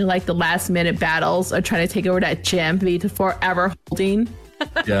imagine like the last minute battles of trying to take over that gym to be forever holding?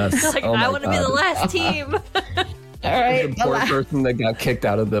 Yes. Like, oh I want to be the last team. All right. The poor person that got kicked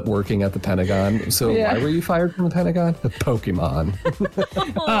out of the working at the Pentagon. So why were you fired from the Pentagon? Pokemon.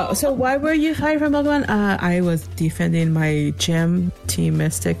 So why were you fired from Pokemon? I was defending my gym, Team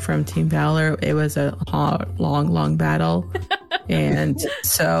Mystic from Team Valor. It was a long battle. And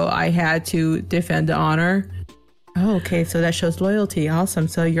so I had to defend the honor. Oh, okay. So that shows loyalty. Awesome.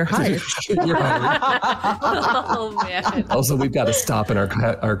 So you're hired. You're hired. Oh man. Also, we've got to stop in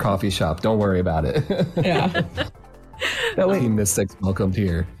our coffee shop. Don't worry about it. Yeah. Team Mystics, welcome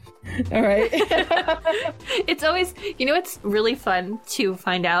here. All right. It's always, it's really fun to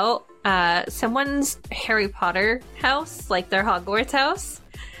find out someone's Harry Potter house, like their Hogwarts house,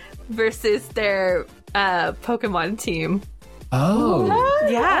 versus their Pokemon team. Oh,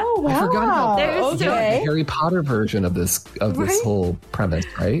 Yeah. Oh, wow. I forgot about that. There's The Harry Potter version of this whole premise,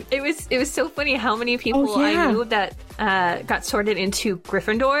 right? It was so funny how many people I knew that got sorted into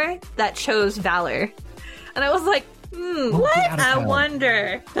Gryffindor that chose Valor, and I was like, what? I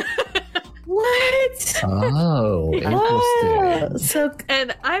wonder. What? Oh, interesting. So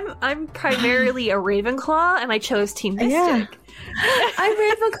And I'm primarily a Ravenclaw, and I chose Team Mystic. yeah, I'm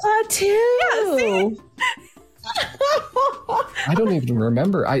Ravenclaw too. Yeah, see? I don't even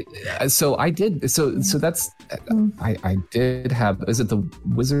remember. I did have. Is it the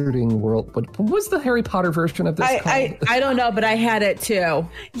Wizarding World? What was the Harry Potter version of this called? I don't know, but I had it too.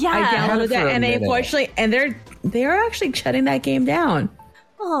 Yeah. I had downloaded it for that, a and they minute. unfortunately, and they're actually shutting that game down.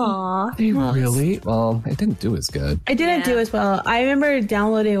 Aw. They really? Well, it didn't do as good. I didn't do as well. I remember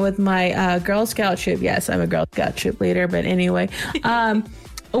downloading with my Girl Scout troop. Yes, I'm a Girl Scout troop leader, but anyway.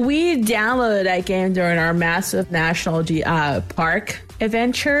 We downloaded that game during our massive national park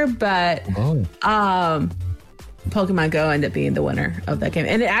adventure, but Pokemon Go ended up being the winner of that game.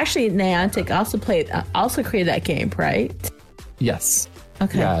 And it actually, Niantic also created that game, right? Yes.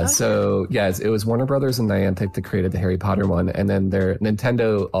 Okay. Yeah, so it was Warner Brothers and Niantic that created the Harry Potter one, and then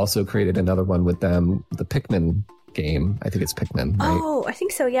Nintendo also created another one with them, the Pikmin game. I think it's Pikmin, right? Oh, I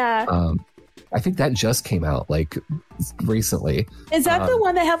think so, yeah. I think that just came out like recently. Is that the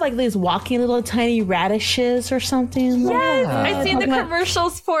one that have like these walking little tiny radishes or something? Yes, Yeah. I've seen the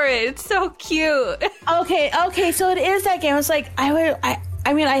commercials for it. It's so cute. Okay, so it is that game. It's like I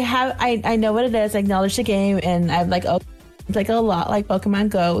know what it is. I acknowledge the game, and I'm like, oh, it's like a lot like Pokemon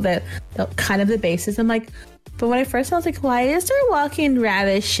Go. That kind of the basis. I'm like, but when I first saw it, I was like, why is there walking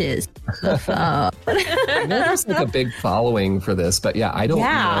radishes? I know there's like a big following for this, but I don't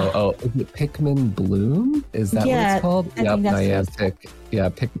know. Oh, is it Pikmin Bloom? Is that what it's called? I think that's Niantic. Yeah,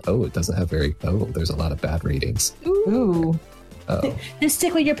 it doesn't have there's a lot of bad ratings. Ooh. Oh. Just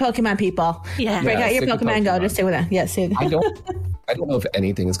stick with your Pokemon, people. Yeah. Break out your stick with Pokemon Go. Pokemon. Just stick with that. Yeah, see. I don't know if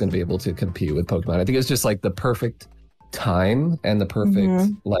anything is going to be able to compete with Pokemon. I think it's just like the perfect time and the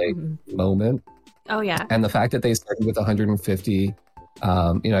perfect moment. Oh, yeah. And the fact that they started with 150,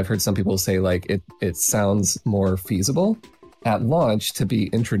 I've heard some people say like it sounds more feasible at launch to be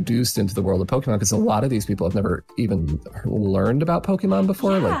introduced into the world of Pokemon, because a lot of these people have never even learned about Pokemon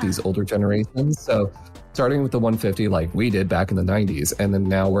before, like these older generations. So starting with the 150 like we did back in the 90s, and then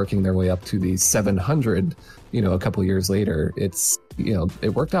now working their way up to the 700, a couple years later, it's, it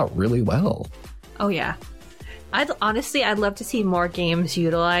worked out really well. Oh, yeah. I'd love to see more games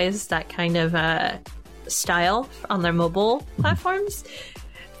utilize that kind of style on their mobile platforms.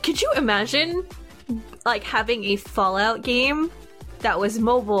 Could you imagine like having a Fallout game that was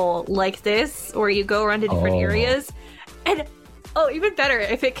mobile like this, where you go around to different areas? And even better,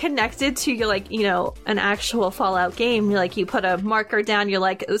 if it connected to your an actual Fallout game, you put a marker down, you're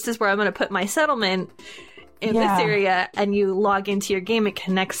like, this is where I'm going to put my settlement in this area, and you log into your game, it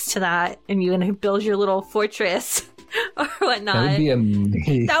connects to that, and you build your little fortress or whatnot. That would be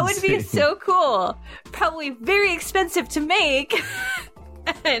amazing. That would be so cool. Probably very expensive to make.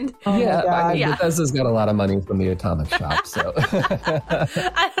 And Bethesda's got a lot of money from the Atomic Shop, so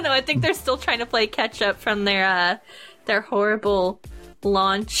I don't know. I think they're still trying to play catch up from their horrible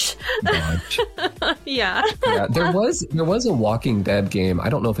launch. Yeah, there was a Walking Dead game. I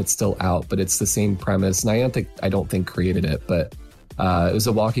don't know if it's still out, but it's the same premise. Niantic, I don't think, created it, but it was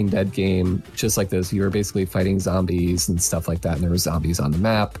a Walking Dead game just like this. You were basically fighting zombies and stuff like that, and there were zombies on the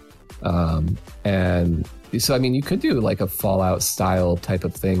map. And so, I mean, you could do like a Fallout style type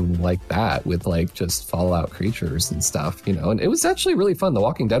of thing like that with like just Fallout creatures and stuff, and it was actually really fun. The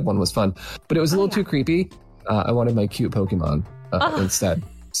Walking Dead one was fun, but it was a little too creepy. I wanted my cute Pokemon instead.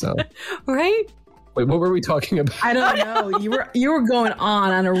 So, right? Wait, what were we talking about? I don't know. You were going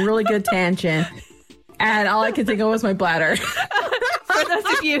on a really good tangent, and all I could think of was my bladder. For those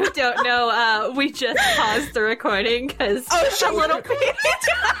of you who don't know, we just paused the recording because a little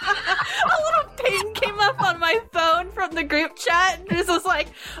ping came up on my phone from the group chat, and this was like,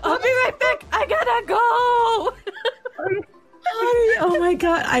 "I'll be right back. I gotta go." Oh my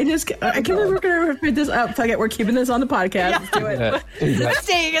god! I can't believe we're gonna put this up. Fuck it, we're keeping this on the podcast. Let's do it. We're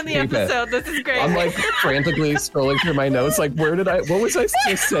staying in the episode. This is great. I'm like frantically scrolling through my notes. Like, what was I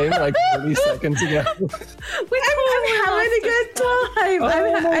just saying like 30 seconds ago? I'm having a good time.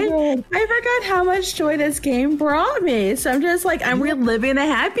 I forgot how much joy this game brought me. So I'm just like, I'm reliving the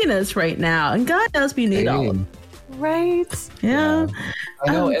happiness right now. And God knows we need all of it. Right? Yeah.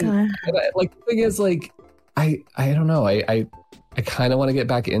 I know. And like, the thing is, like, I don't know. I kind of want to get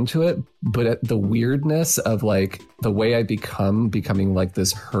back into it, but the weirdness of like the way I becoming like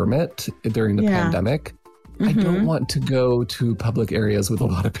this hermit during the pandemic, I don't want to go to public areas with a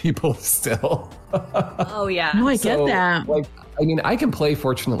lot of people still. Oh yeah. No, I get that. Like, I mean, I can play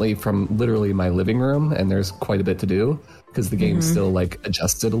fortunately from literally my living room, and there's quite a bit to do because the game's still like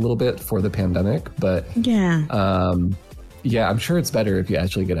adjusted a little bit for the pandemic. But I'm sure it's better if you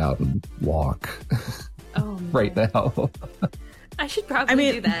actually get out and walk. Oh, right now. I should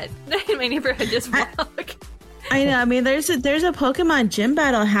probably do that in my neighborhood. Just walk. I know. I mean, there's a Pokemon gym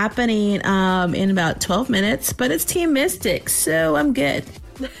battle happening in about 12 minutes, but it's Team Mystic, so I'm good.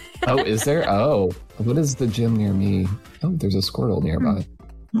 Oh, is there? Oh, what is the gym near me? Oh, there's a Squirtle nearby.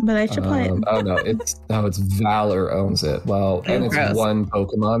 But I should play it. Oh no, it's Valor owns it. Well, and it's one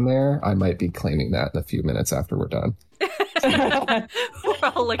Pokemon there. I might be claiming that in a few minutes after we're done.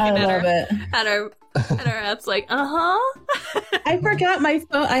 We're all looking I love it. at our apps like, I forgot my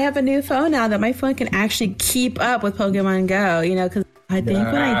phone. I have a new phone now that my phone can actually keep up with Pokemon Go. You know, because I think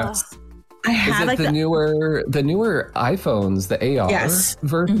when I had Is it like the newer iPhones, the AR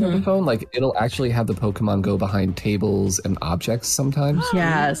version of the phone? Like it'll actually have the Pokemon Go behind tables and objects sometimes.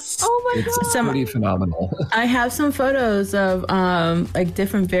 Yes. oh my It's god, pretty phenomenal. I have some photos of like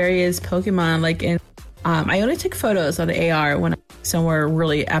different various Pokemon. Like in, I only took photos on the AR when somewhere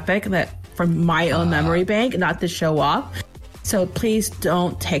really epic that from my own memory bank, not to show off. So please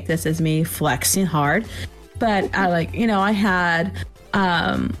don't take this as me flexing hard. But I had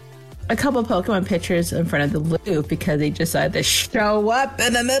a couple of Pokemon pictures in front of the loop because they decided to show up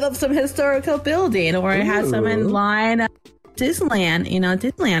in the middle of some historical building, or I had some in line at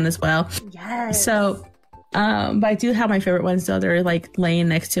Disneyland as well. yes. So, but I do have my favorite ones though. They're like laying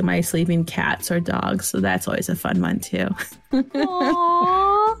next to my sleeping cats or dogs, so that's always a fun one too.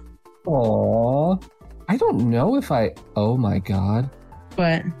 Aww. Aww. I don't know if oh my god.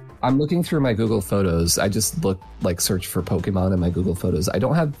 But I'm looking through my Google Photos. I just search for Pokemon in my Google Photos. I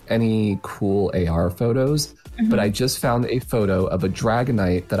don't have any cool AR photos, but I just found a photo of a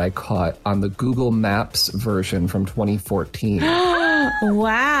Dragonite that I caught on the Google Maps version from 2014.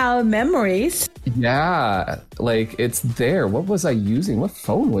 wow, memories. Yeah, like it's there. What was I using? What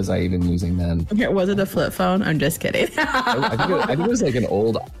phone was I even using then? Was it a flip phone? I'm just kidding. I think it was like an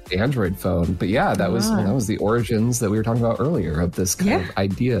old Android phone. But yeah, that was the origins that we were talking about earlier of this kind of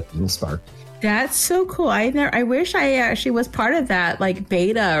idea being sparked. That's so cool. I wish I actually was part of that like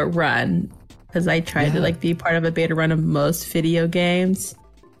beta run, because I tried to like be part of a beta run of most video games.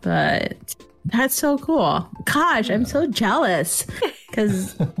 But that's so cool. Gosh, I'm so jealous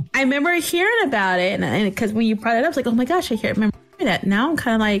because I remember hearing about it, and because when you brought it up, it's like, oh my gosh, I remember that. Now I'm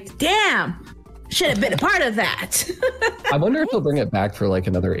kind of like, damn, should have been a part of that. I wonder if they'll bring it back for like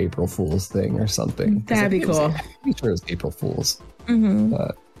another April Fool's thing or something. That'd be cool. I'm pretty sure it was April Fool's.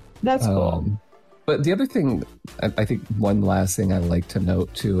 But, that's cool. But the other thing, I think one last thing I like to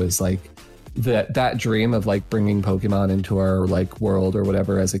note too is like that dream of like bringing Pokemon into our like world or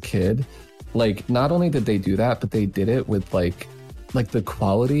whatever as a kid. Like not only did they do that, but they did it with like the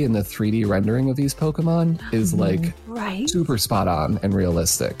quality and the 3D rendering of these Pokemon is like super spot on and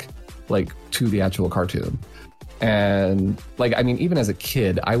realistic, like to the actual cartoon. And like, I mean, even as a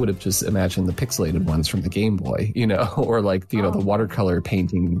kid, I would have just imagined the pixelated ones from the Game Boy, or like, the watercolor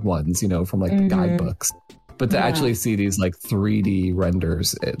painting ones, from like the guidebooks. But to actually see these like 3D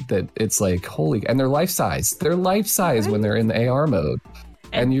renders, that it's like, holy, and they're life size. They're life size when they're in the AR mode.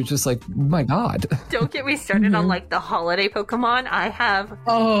 And you're just like, oh my god. Don't get me started on like the holiday Pokemon. I have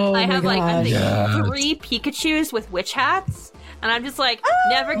like I think 3 Pikachus with witch hats, and I'm just like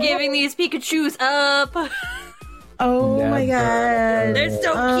never giving these Pikachus up. Oh my god, they're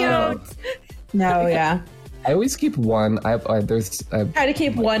so cute. No, yeah. I always keep one. I try to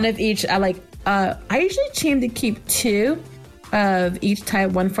keep one of each. I usually aim to keep 2 of each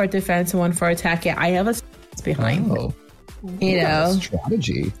type, one for defense and one for attack. Yeah, I have a behind. Oh.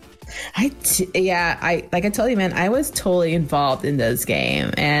 Strategy. I told you, man, I was totally involved in this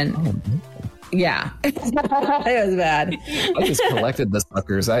game, and it was bad. I just collected the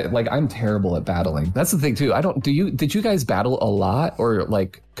suckers. I'm terrible at battling. That's the thing too. Did you guys battle a lot, or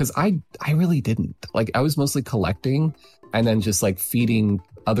like, because I really didn't. Like, I was mostly collecting and then just like feeding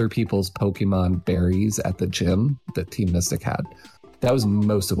other people's Pokemon berries at the gym that Team Mystic had. That was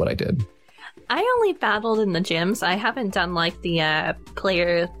most of what I did. I only battled in the gyms. I haven't done like the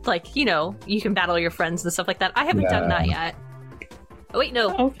player, like, you can battle your friends and stuff like that. I haven't done that yet. Oh, wait,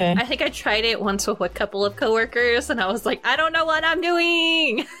 no. Okay. I think I tried it once with a couple of coworkers, and I was like, I don't know what I'm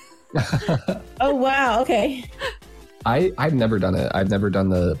doing. Oh, wow. Okay. I've never done it. I've never done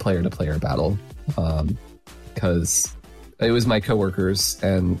the player-to-player battle because it was my coworkers,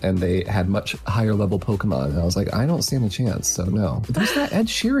 and they had much higher level Pokemon, and I was like, I don't stand a chance, so no. But there's that Ed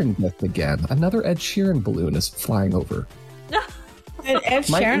Sheeran myth again. Another Ed Sheeran balloon is flying over. Ed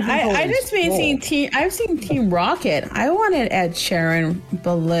Sheeran? I've seen Team Rocket. I wanted Ed Sheeran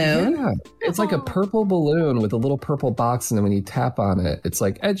balloon. Yeah, it's like a purple balloon with a little purple box, and then when you tap on it, it's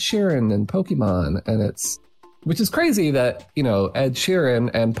like Ed Sheeran and Pokemon, and which is crazy that, Ed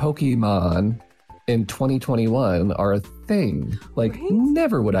Sheeran and Pokemon in 2021 are a thing. Like,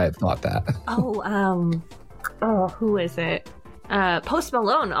 never would I have thought that. Who is it? Post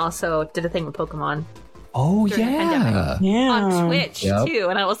Malone also did a thing with Pokemon. Oh, yeah. On Twitch, too.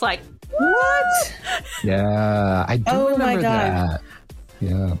 And I was like, what? Yeah, I do remember that.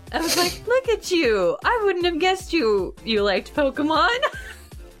 Yeah. I was like, look at you. I wouldn't have guessed you liked Pokemon.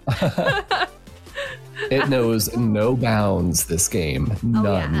 It knows no bounds, this game.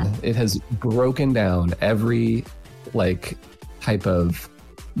 None. yeah. It has broken down every like type of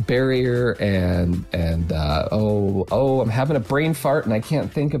barrier and I'm having a brain fart and I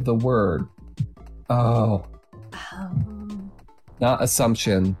can't think of the word. Not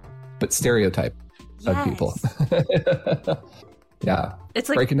assumption, but stereotype of people. Yeah. It's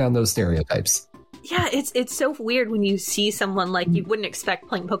like breaking down those stereotypes. Yeah, it's so weird when you see someone like you wouldn't expect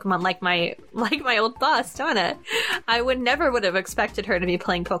playing Pokemon, like my old boss Donna. I would have expected her to be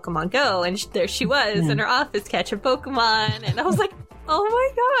playing Pokemon Go, and there she was in her office catching Pokemon, and I was like, oh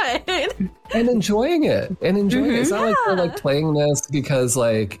my god, and enjoying it. It's not like they're like playing this because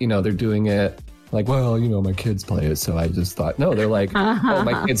like they're doing it like, well, my kids play it, so I just thought. No, they're like, oh,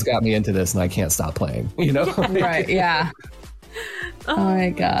 my kids got me into this, and I can't stop playing. Right? Yeah. Oh my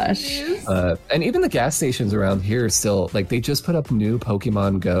gosh. And even the gas stations around here still, like, they just put up new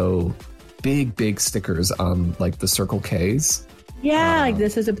Pokemon Go big stickers on like the Circle K's. Yeah, like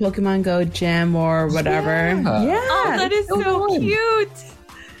this is a Pokemon Go gym or whatever. Yeah. Oh, that is so cute.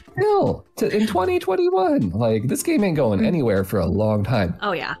 Still, in 2021, like this game ain't going anywhere for a long time.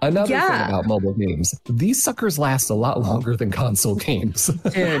 Oh yeah. Another thing about mobile games, these suckers last a lot longer than console games.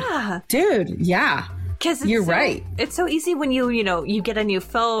 Dude, yeah. Because you're right. It's so easy when you get a new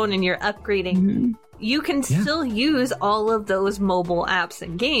phone and you're upgrading. Mm-hmm. You can still use all of those mobile apps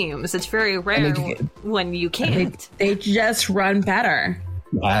and games. It's very rare when you can't. They just run better.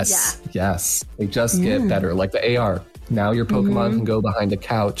 Yes. They just get better. Like the AR. Now your Pokemon can go behind a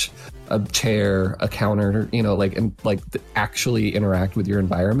couch, a chair, a counter, and actually interact with your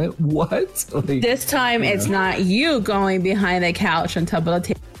environment. What? Like, this time it's not you going behind the couch on top of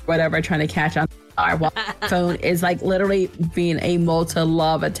the table, whatever, trying to catch on while the phone is like literally being a molten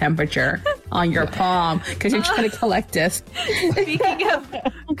lava temperature on your palm because you're trying to collect this. Speaking of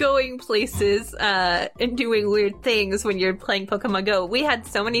going places and doing weird things when you're playing Pokemon Go, we had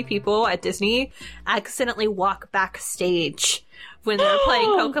so many people at Disney accidentally walk backstage when they were playing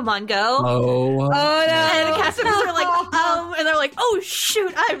Pokemon Go. Oh no! And the cast members are like, and they're like, "Oh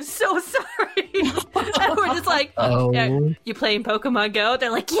shoot, I'm so sorry." And we're just like, yeah, "You playing Pokemon Go?"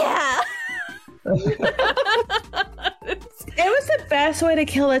 They're like, "Yeah." It was the best way to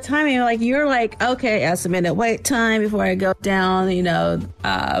kill the time. You're like, okay, that's a minute wait time before I go down,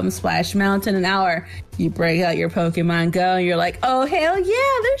 Splash Mountain, an hour. You break out your Pokemon Go and you're like, oh hell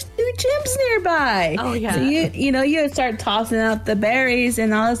yeah, there's 2 gyms nearby. Oh yeah. So you start tossing out the berries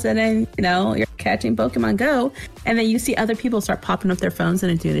and all of a sudden, you're catching Pokemon Go, and then you see other people start popping up their phones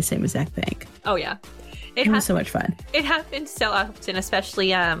and doing the same exact thing. Oh yeah. It was so much fun. It happens so often,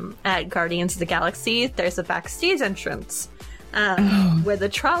 especially at Guardians of the Galaxy. There's a backstage entrance where the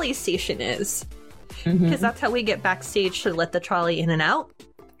trolley station is. Because that's how we get backstage to let the trolley in and out.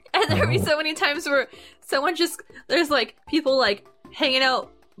 And there be so many times where someone there's like people like hanging out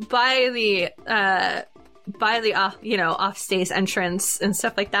by the off stage entrance and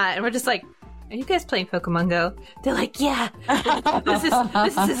stuff like that. And we're just like, are you guys playing Pokemon Go? They're like, yeah. This is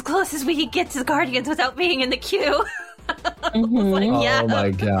as close as we can get to the Guardians without being in the queue. Like, yeah. Oh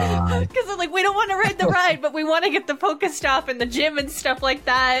my god. Because I'm like, we don't want to ride the ride, but we want to get the Pokestop and the gym and stuff like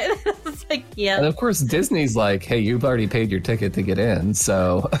that. It's like, yeah. And of course, Disney's like, hey, you've already paid your ticket to get in,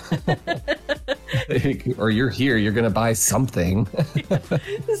 so or you're here, you're gonna buy something.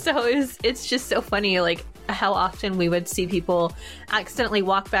 So it's just so funny, like how often we would see people accidentally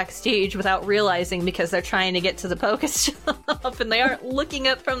walk backstage without realizing because they're trying to get to the Pokestop and they aren't looking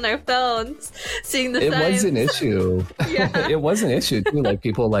up from their phones, seeing the signs. It was an issue. Yeah. It was an issue too. Like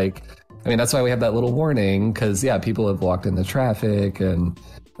people that's why we have that little warning, because people have walked in the traffic, and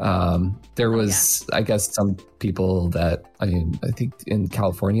there was I guess some people that I think in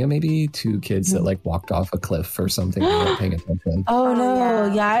California maybe 2 kids that walked off a cliff or something without paying attention. Oh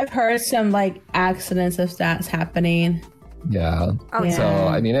no, yeah, I've heard some accidents of that happening. Yeah. Oh, yeah.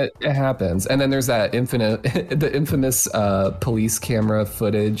 So it happens. And then there's that infamous police camera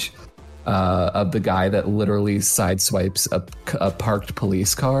footage of the guy that literally sideswipes a parked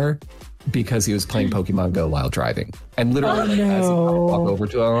police car because he was playing Pokemon Go while driving. And literally, as I walk over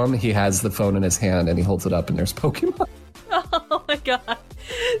to him, he has the phone in his hand and he holds it up and there's Pokemon. Oh my god.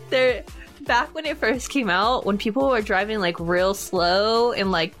 Back when it first came out, when people were driving real slow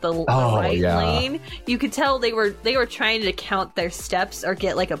in the right lane, you could tell they were trying to count their steps or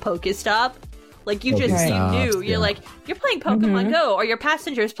get a Pokestop. You knew. You're like, you're playing Pokemon Go, or your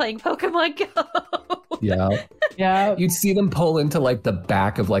passenger's playing Pokemon Go. Yeah. Yeah. You'd see them pull into like the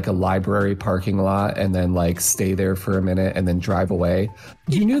back of like a library parking lot and then like stay there for a minute and then drive away.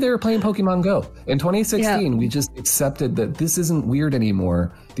 You knew they were playing Pokemon Go. In 2016, we just accepted that this isn't weird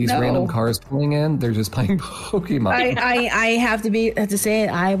anymore. These random cars pulling in, they're just playing Pokemon. I have to say it.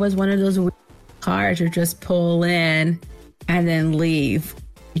 I was one of those weird cars who just pull in and then leave.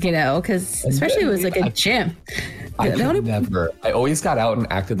 You know, because especially it was like a gym. I could never. I always got out and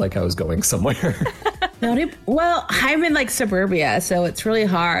acted like I was going somewhere. Well, I'm in like suburbia, so it's really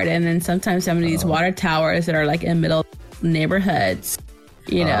hard. And then sometimes some of these water towers that are like in middle neighborhoods,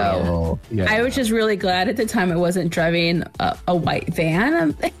 you know. I was just really glad at the time I wasn't driving a white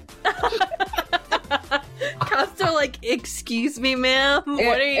van. Cops are like, "Excuse me, ma'am.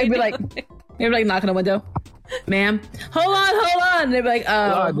 What are you doing?" They'd be like knocking on the window. Ma'am, hold on. They'd be like,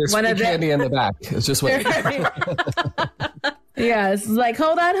 there's one of candy in the back. It's just waiting. Yeah, it's like,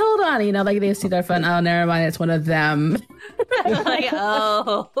 hold on. You know, like they see their phone. Oh, never mind. It's one of them. Like,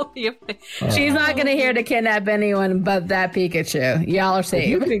 She's not going to here to kidnap anyone but that Pikachu. Y'all are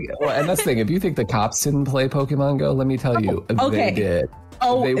safe. And that's the thing. If you think the cops didn't play Pokemon Go, let me tell you, they did.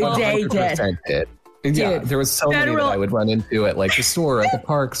 Oh, they 100% did. Yeah, Dude, there was so many that I would run into at like the store or at the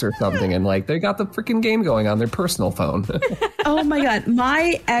parks or something, and like they got the freaking game going on their personal phone. Oh my God.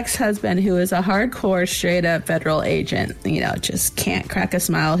 My ex-husband, who is a hardcore straight up federal agent, you know, just can't crack a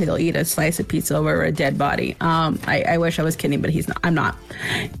smile. He'll eat a slice of pizza over a dead body. I wish I was kidding, but he's not. I'm not.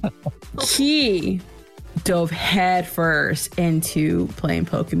 He dove headfirst into playing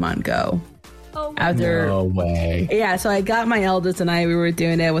Pokemon Go. No way. Yeah, so I got my eldest and we were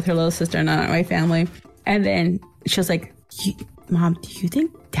doing it with her little sister and my family. And then she was like, Mom, do you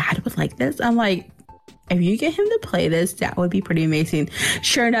think Dad would like this? I'm like, if you get him to play this, that would be pretty amazing.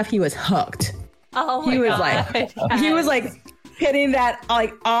 Sure enough, he was hooked. Oh my God. He was like hitting that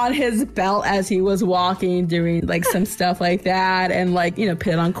like on his belt as he was walking, doing like some stuff like that, and like, you know,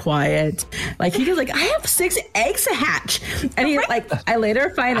 put it on quiet. Like he was like, I have 6 eggs to hatch, and he like, I later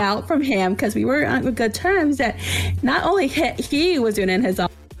find out from him, because we were on good terms, that not only he was doing it in his own,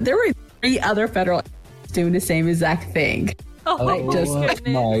 there were 3 other federal agents doing the same exact thing.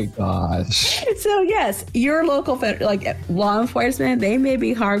 My gosh. So yes, your local like law enforcement, they may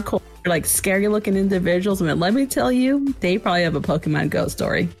be hardcore, like scary looking individuals, but let me tell you, they probably have a Pokemon Go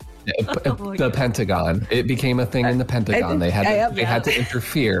story. The Pentagon. It became a thing in the Pentagon. They had to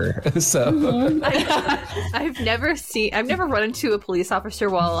interfere. So I've never run into a police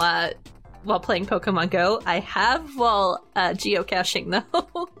officer while playing Pokemon Go. I have while geocaching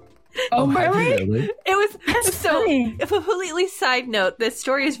though. Oh, really? It was so funny. A completely side note. This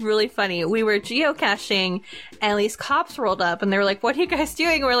story is really funny. We were geocaching, and these cops rolled up, and they were like, "What are you guys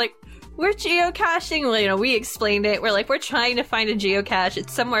doing?" We're like, "We're geocaching." Well, you know, we explained it. We're like, "We're trying to find a geocache.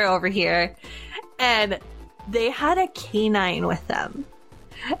 It's somewhere over here," and they had a canine with them,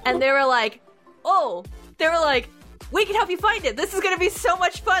 and they were like, "We can help you find it. This is going to be so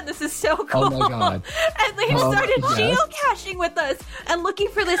much fun. This is so cool." Oh my God. And they started geocaching with us and looking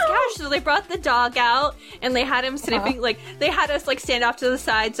for this cache. So they brought the dog out and they had him sniffing, like they had us like stand off to the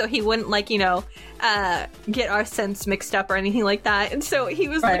side so he wouldn't like, you know, get our scents mixed up or anything like that. And so he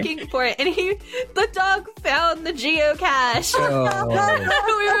was looking for it, and the dog found the geocache.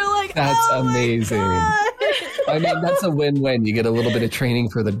 Oh, we were like, that's oh amazing. I mean, that's a win-win. You get a little bit of training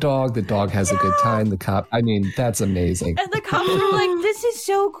for the dog has a good time. The cop, I mean, that's amazing. And the cops were like, "This is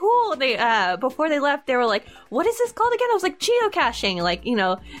so cool." They before they left, they were like, "What is this called again?" I was like, "Geocaching." Like, you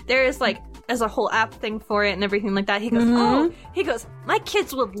know, there's a whole app thing for it and everything like that. He goes, "My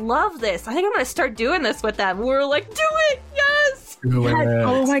kids would love this. I think I'm gonna start doing this with them." We were like, "Do it, yes!"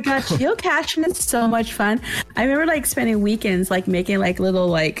 Oh my God, geocaching is so much fun. I remember like spending weekends like making like little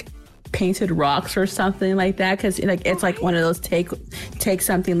like painted rocks or something like that, because like it's like one of those take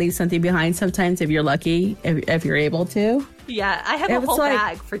something, leave something behind. Sometimes if you're lucky, if you're able to. Yeah, I have a whole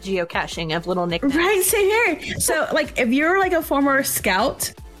bag for geocaching of little nicknames. Right, same here. So like if you're like a former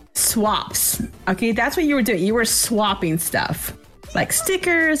scout, swaps. Okay, that's what you were doing. You were swapping stuff. Like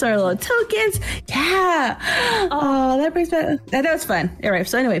stickers or little tokens. Yeah. Oh, that brings back. That was fun. All right.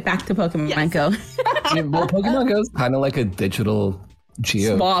 So anyway, back to Pokemon Go. Well, Pokemon Go is kind of like a digital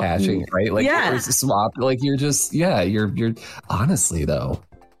geocaching, right? Like there's a swap. Like you're just you're honestly though.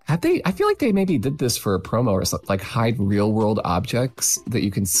 I feel like they maybe did this for a promo or something, like hide real world objects that you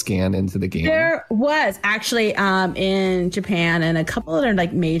can scan into the game. There was actually in Japan and a couple other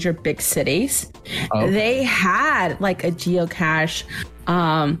like major big cities, they had like a geocache,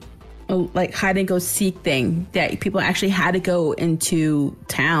 like hide and go seek thing that people actually had to go into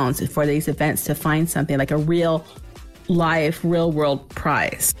towns for these events to find something like a real world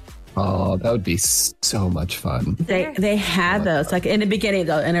prize. Oh, that would be so much fun. They had those like in the beginning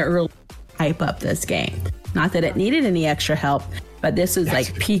though, and it really hype up this game. Not that it needed any extra help, but this was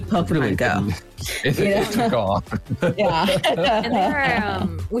like peak Pokemon really Go. It took off. Yeah. And there are,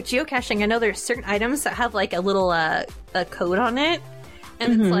 with geocaching, I know there's certain items that have like a little a code on it,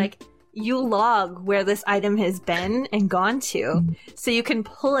 and it's like you log where this item has been and gone to, so you can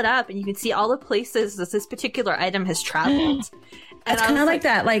pull it up and you can see all the places that this particular item has traveled. And It's kind of like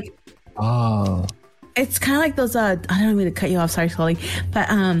that, like Oh. it's kind of like those. I don't mean to cut you off. Sorry, Scully. But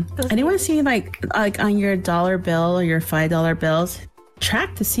anyone see like on your dollar bill or your $5 bills,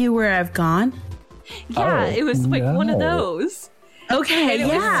 track to see where I've gone? Yeah, it was like one of those. Okay, And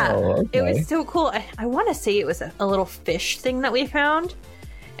yeah. It was so cool. I want to say it was a little fish thing that we found,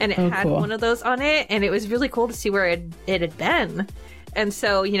 and it had cool. one of those on it, and it was really cool to see where it had been. And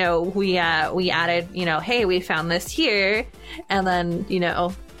so, we added, hey, we found this here, and then,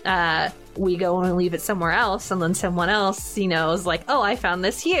 we go and leave it somewhere else, and then someone else, is like, oh, I found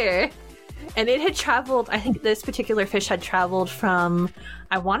this here. And it had traveled, I think this particular fish had traveled from,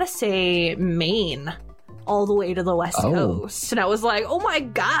 I want to say, Maine all the way to the West Coast. And I was like, oh my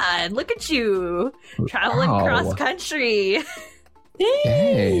God, look at you traveling cross country.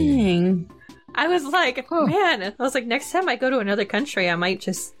 Dang. I was like, man, I was like, next time I go to another country, I might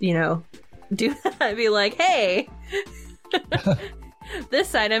just, do that. Be like, hey,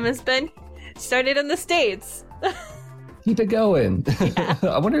 this item has been started in the States. Keep it going. Yeah.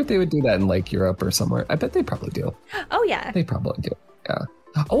 I wonder if they would do that in like Europe or somewhere. I bet they probably do. Oh, yeah. They probably do. Yeah.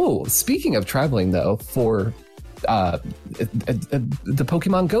 Oh, speaking of traveling though, for the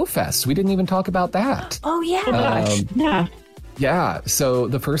Pokemon Go Fest, we didn't even talk about that. Oh, yeah. Yeah. Yeah. So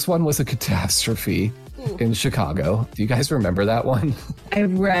the first one was a catastrophe in Chicago. Do you guys remember that one? I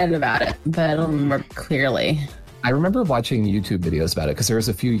read about it, but I don't remember clearly. I remember watching YouTube videos about it because there was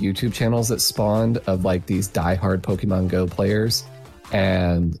a few YouTube channels that spawned of like these diehard Pokemon Go players.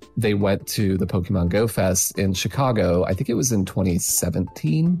 And they went to the Pokemon Go Fest in Chicago. I think it was in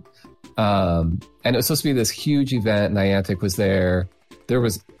 2017. And it was supposed to be this huge event. Niantic was there. There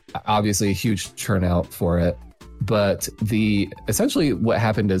was obviously a huge turnout for it. But essentially what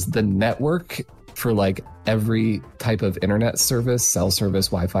happened is the network for like every type of internet service, cell service,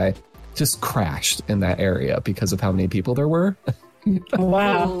 Wi-Fi, just crashed in that area because of how many people there were.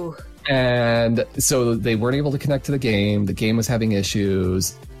 Wow. Ooh. And so they weren't able to connect to the game. The game was having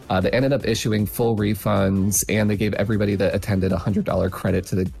issues. They ended up issuing full refunds, and they gave everybody that attended $100 credit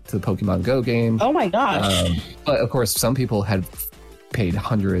to the Pokemon Go game. Oh my gosh. But of course, some people had paid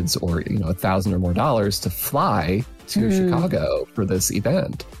hundreds or $1,000 or more dollars to fly to Chicago for this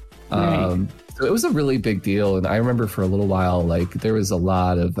event. Right. So it was a really big deal, and I remember for a little while, like there was a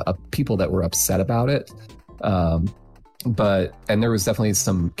lot of people that were upset about it. And there was definitely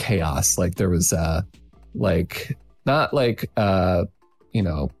some chaos. Like there was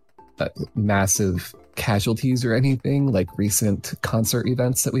massive casualties or anything like recent concert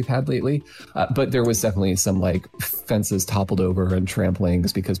events that we've had lately. But there was definitely some like fences toppled over and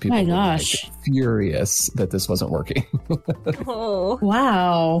tramplings because people were like, furious that this wasn't working. Oh.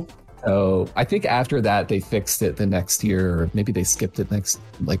 Wow. So I think after that, they fixed it the next year, or maybe they skipped it that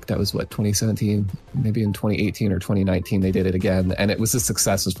was 2017, maybe in 2018 or 2019, they did it again. And it was a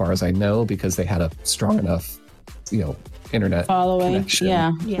success as far as I know, because they had a strong enough, internet following. connection.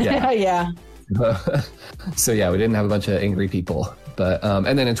 Yeah. So yeah, we didn't have a bunch of angry people, but,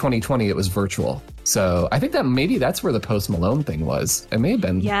 and then in 2020, it was virtual. So I think that's where the Post Malone thing was. It may have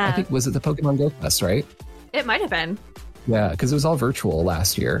been, I think, was it the Pokemon Go Fest, right? It might have been. Yeah, because it was all virtual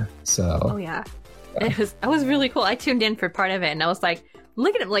last year. So. Oh yeah. That was really cool. I tuned in for part of it, and I was like,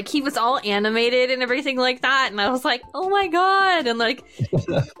 look at him, like he was all animated and everything like that, and I was like, oh my God. And like he's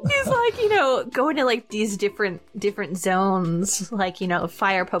like, going to like these different zones, like,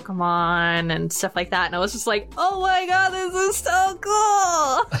 fire Pokemon and stuff like that, and I was just like, oh my God, this is so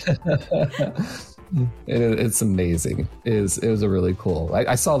cool. It's amazing. It was a really cool.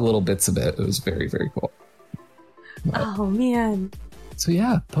 I saw little bits of it. It was very, very cool. Oh man. So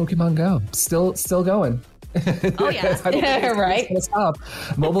yeah, Pokemon Go still going. Oh yeah. Right. Stop.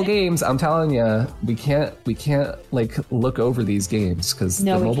 Mobile games, I'm telling you, we can't like look over these games because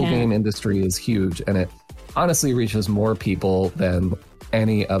the mobile game industry is huge, and it honestly reaches more people than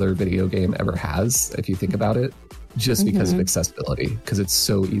any other video game ever has, if you think about it, just because of accessibility, because it's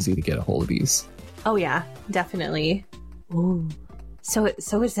so easy to get a hold of these. Oh yeah, definitely. Ooh. So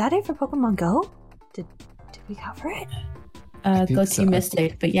is that it for Pokemon Go? Did we cover it? Go Team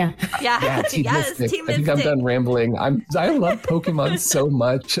Mystic, but yeah. Yeah, Team Mystic. Team I think I'm done rambling. I love Pokemon so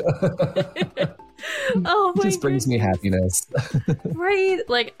much. Oh my Just brings me happiness. Right?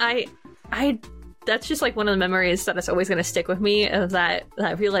 Like I that's just like one of the memories that is always going to stick with me of that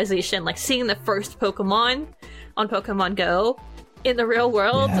realization, like seeing the first Pokemon on Pokemon GO in the real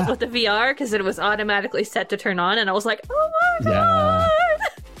world with the VR, because it was automatically set to turn on, and I was like, oh my god!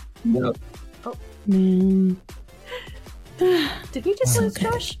 Yep. Oh. Mm. Did we just lose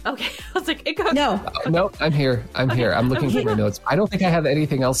Josh? Okay, I was like, it goes. No, I'm here. I'm looking for my notes. I don't think I have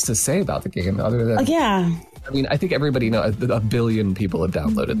anything else to say about the game other than Yeah. I mean, I think everybody knows a billion people have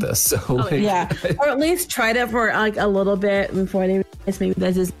downloaded this. So Yeah, or at least tried it for like a little bit before they realized maybe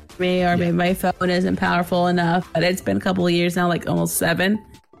this is me, or maybe my phone isn't powerful enough. But it's been a couple of years now, like almost 7.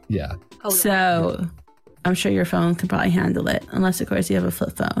 Yeah. So I'm sure your phone can probably handle it, unless of course you have a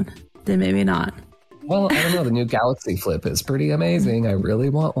flip phone. Then maybe not. Well, I don't know. The new Galaxy Flip is pretty amazing. I really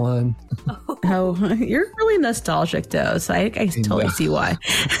want one. Oh, you're really nostalgic though, so I totally see why.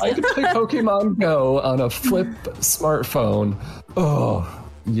 I can play Pokemon Go on a flip smartphone. Oh,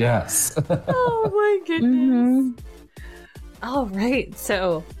 yes. Oh my goodness. All right,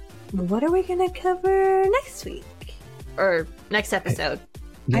 so what are we going to cover next week? Or next episode?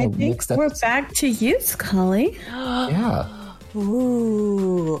 I think we're back to you, Scully. Yeah.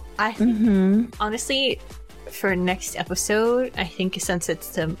 Ooh. I think, honestly, for next episode, I think since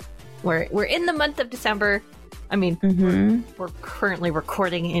it's we're in the month of December. I mean, we're currently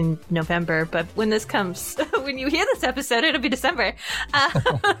recording in November, but when this comes, when you hear this episode, it'll be December.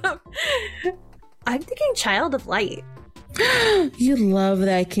 I'm thinking Child of Light. You love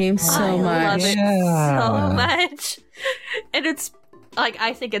that game so much. I love it so much. And it's like,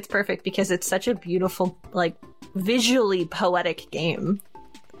 I think it's perfect because it's such a beautiful, like, visually poetic game.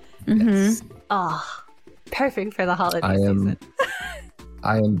 Yes. Oh, perfect for the holiday season.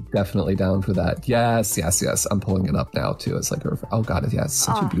 I am definitely down for that. Yes. I'm pulling it up now too. It's like, oh god, it's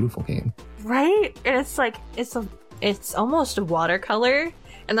such a beautiful game. Right? And it's like, it's almost watercolor,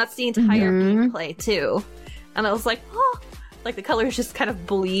 and that's the entire gameplay too. And I was like, oh, like the colors just kind of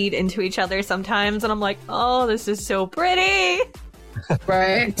bleed into each other sometimes, and I'm like, oh, this is so pretty.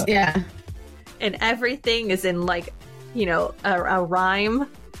 Right? Yeah. And everything is in like, you know, a rhyme.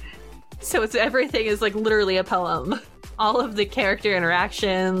 So everything is like literally a poem. All of the character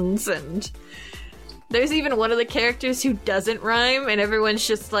interactions, and there's even one of the characters who doesn't rhyme, and everyone's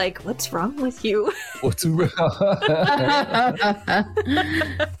just like, what's wrong with you? What's wrong?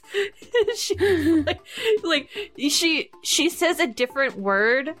 she says a different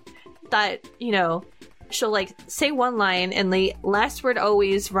word that, you know, she'll like say one line and the last word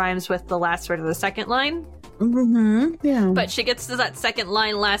always rhymes with the last word of the second line. Yeah. But she gets to that second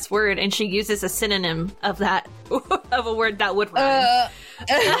line last word and she uses a synonym of that of a word that would rhyme.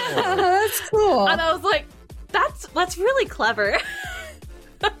 That's cool. And I was like, that's really clever.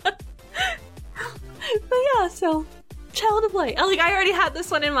 But yeah, so Child of Light. I already had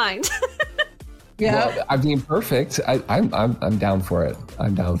this one in mind. Yeah. Well, I mean, perfect. I'm down for it.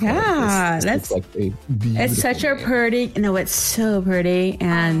 I'm down for it. That's like a beautiful it's such a game. pretty. No, it's so pretty,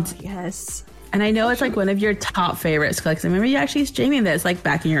 and Yes. and I know it's like one of your top favorites. Because I remember you actually streaming this like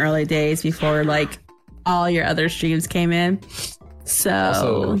back in your early days before like all your other streams came in. So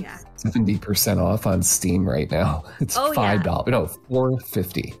Also, 70% off on Steam right now. It's $5. No,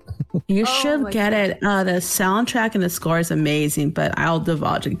 $4.50. you should get it. The soundtrack and the score is amazing, but I'll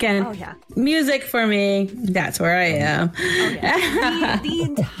divulge again. Oh yeah. Music for me. That's where I am. Oh, yeah. The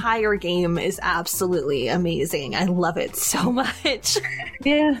entire game is absolutely amazing. I love it so much.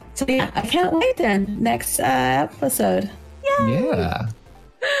 Yeah. So yeah, I can't wait then. Next episode. Yeah.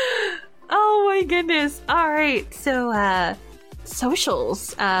 Oh my goodness. All right. So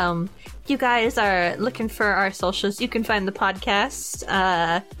socials. You guys are looking for our socials. You can find the podcast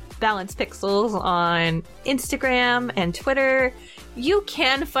Balance Pixels on Instagram and Twitter. You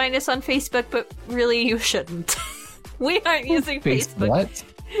can find us on Facebook, but really you shouldn't. We aren't using Facebook. What?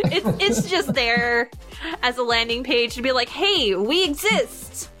 It's just there as a landing page to be like, hey, we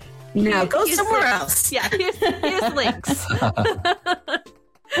exist. Now go Here's somewhere links. else. Yeah, here's links.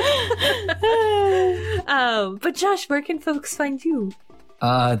 But Josh, where can folks find you?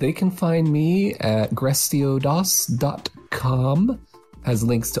 They can find me at grestiodos.com. Has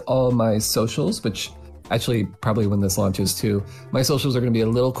links to all my socials, which actually probably when this launches too. My socials are going to be a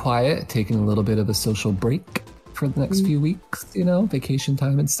little quiet, taking a little bit of a social break for the next few weeks, you know, vacation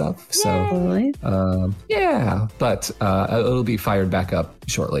time and stuff. So, yeah, but it'll be fired back up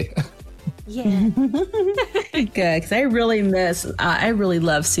shortly. Yeah. Good, because I really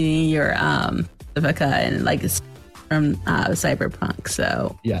love seeing your Vivica and like from Cyberpunk.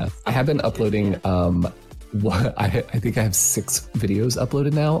 So Yeah, I have been uploading what I think I have 6 videos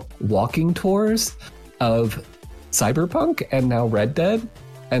uploaded now, walking tours of Cyberpunk and now Red Dead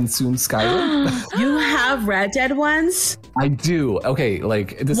and soon Skyrim. You have Red Dead ones? I do. Okay,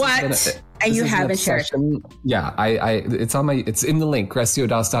 like this. What? And you haven't shared? Yeah, it's on my. It's in the link,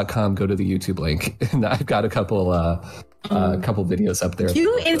 grestiodas.com. Go to the YouTube link, and I've got a couple videos up there.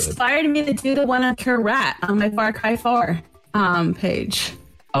 You inspired me to do the one on Rat on my Far Cry 4 page.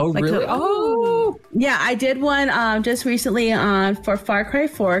 Oh, Like really? Oh, Yeah, I did one just recently for Far Cry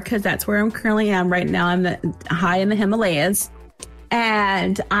 4 because that's where I'm currently am right now. I'm high in the Himalayas.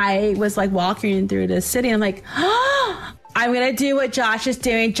 And I was like walking through the city. And I'm like, oh, I'm going to do what Josh is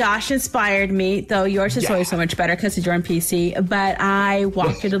doing. Josh inspired me, though yours is always so much better because you're on PC. But I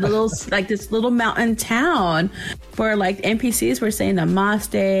walked through the this little mountain town where like NPCs were saying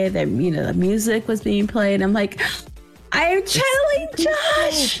Namaste, that, the music was being played. I'm like, I am channeling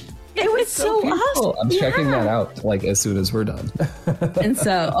Josh. It was so awesome. I'm checking that out like as soon as we're done. And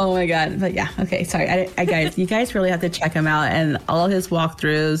so, oh my god! But yeah, okay, sorry, I guys, you guys really have to check him out and all his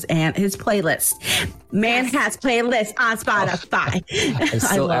walkthroughs and his playlist. Man has playlists on Spotify. I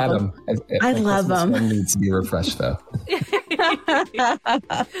still add him. I love him. Needs to be refreshed though.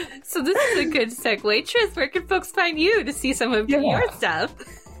 So this is a good segue. Tris, where can folks find you to see some of your stuff?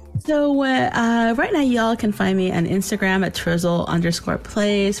 So right now, y'all can find me on Instagram at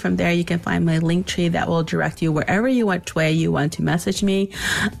Trizzle_plays. From there, you can find my link tree that will direct you wherever you want to message me.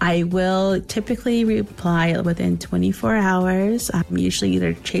 I will typically reply within 24 hours. I'm usually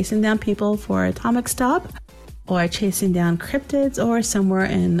either chasing down people for Atomic Stop or chasing down cryptids or somewhere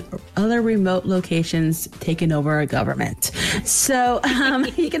in other remote locations taking over a government. So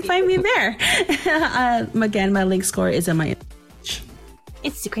you can find me there. Again, my link score is on my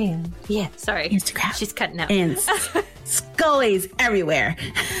Instagram. Yeah, sorry. Instagram. She's cutting out. And Scully's everywhere.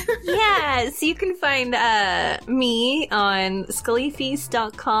 Yeah, so you can find me on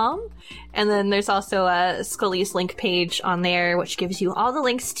scullyfeast.com. And then there's also a Scully's link page on there, which gives you all the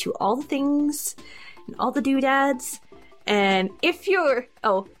links to all the things and all the doodads. And if you're...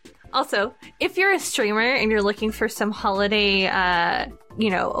 also, if you're a streamer and you're looking for some holiday,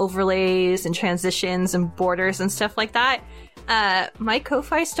 overlays and transitions and borders and stuff like that, my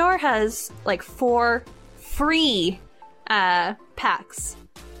Ko-Fi store has like 4 free packs.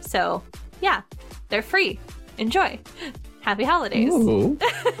 So yeah, they're free. Enjoy. Happy holidays. Ooh.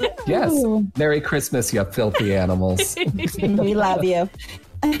 Yes. Merry Christmas, you filthy animals. We love you.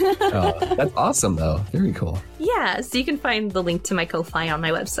 Oh, that's awesome though. Very cool. Yeah, so you can find the link to my Ko-Fi on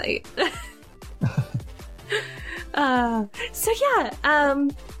my website.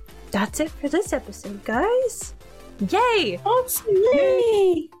 That's it for this episode, guys. Yay!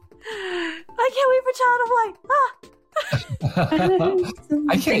 Yay! I can't wait for Child of Light.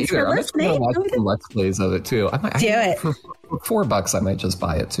 I can't either. I'm just going to watch some Let's Plays of it too. Do it. For $4, I might just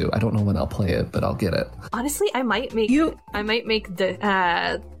buy it too. I don't know when I'll play it, but I'll get it. Honestly, I might make the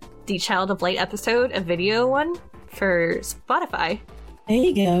Child of Light episode a video one for Spotify. There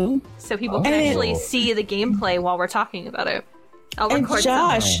you go. So people can actually see the gameplay while we're talking about it. I'll record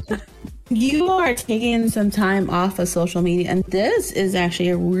Josh, you are taking some time off of social media, and this is actually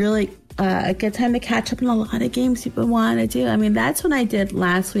a really a good time to catch up on a lot of games people want to do. I mean, that's what I did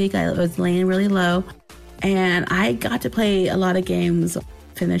last week. I was laying really low, and I got to play a lot of games,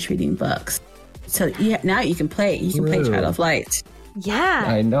 finish reading books. So yeah, now you can play. You can play Child of Light. Yeah,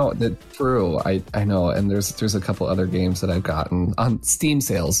 I know that's true. I know, and there's a couple other games that I've gotten on Steam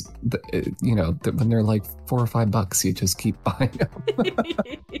sales. When they're like $4 or $5, you just keep buying them.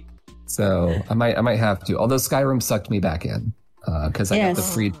 So I might have to. Although Skyrim sucked me back in because I got the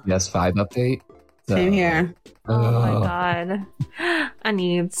free PS5 update. So, Same here. Oh my god, I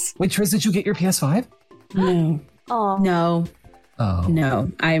needs. Wait, Triz, did you get your PS5? No. Oh No. Oh.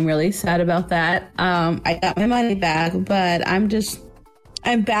 No, I'm really sad about that. I got my money back, but I'm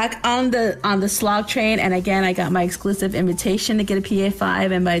back on the slog train. And again, I got my exclusive invitation to get a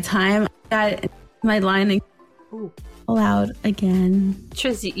PA5. And by the time I got my line allowed again.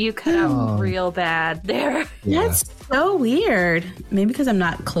 Triz, you cut out real bad there. Yeah. That's so weird. Maybe because I'm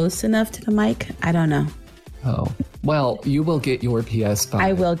not close enough to the mic. I don't know. Oh. Well, you will get your PS5.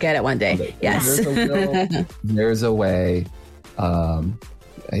 I will get it one day. Yes. There's a way. I'm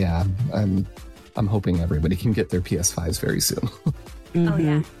hoping everybody can get their PS5s very soon. Mm-hmm. Oh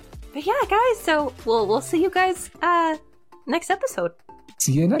yeah. But yeah, guys, so we'll see you guys next episode.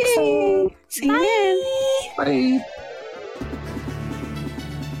 See you next time. See you then. Bye.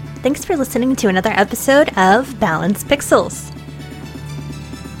 Thanks for listening to another episode of Balanced Pixels.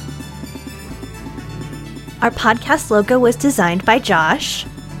 Our podcast logo was designed by Josh.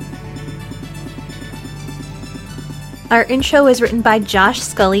 Our intro is written by Josh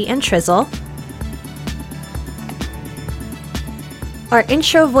Scully and Trizzle. Our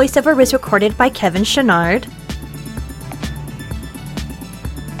intro voiceover was recorded by Kevin Chenard.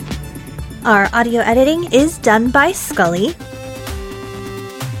 Our audio editing is done by Scully.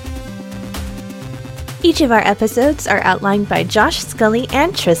 Each of our episodes are outlined by Josh Scully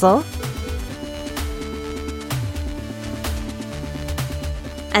and Trizzle.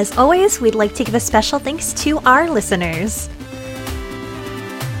 As always, we'd like to give a special thanks to our listeners.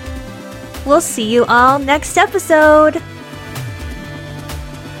 We'll see you all next episode!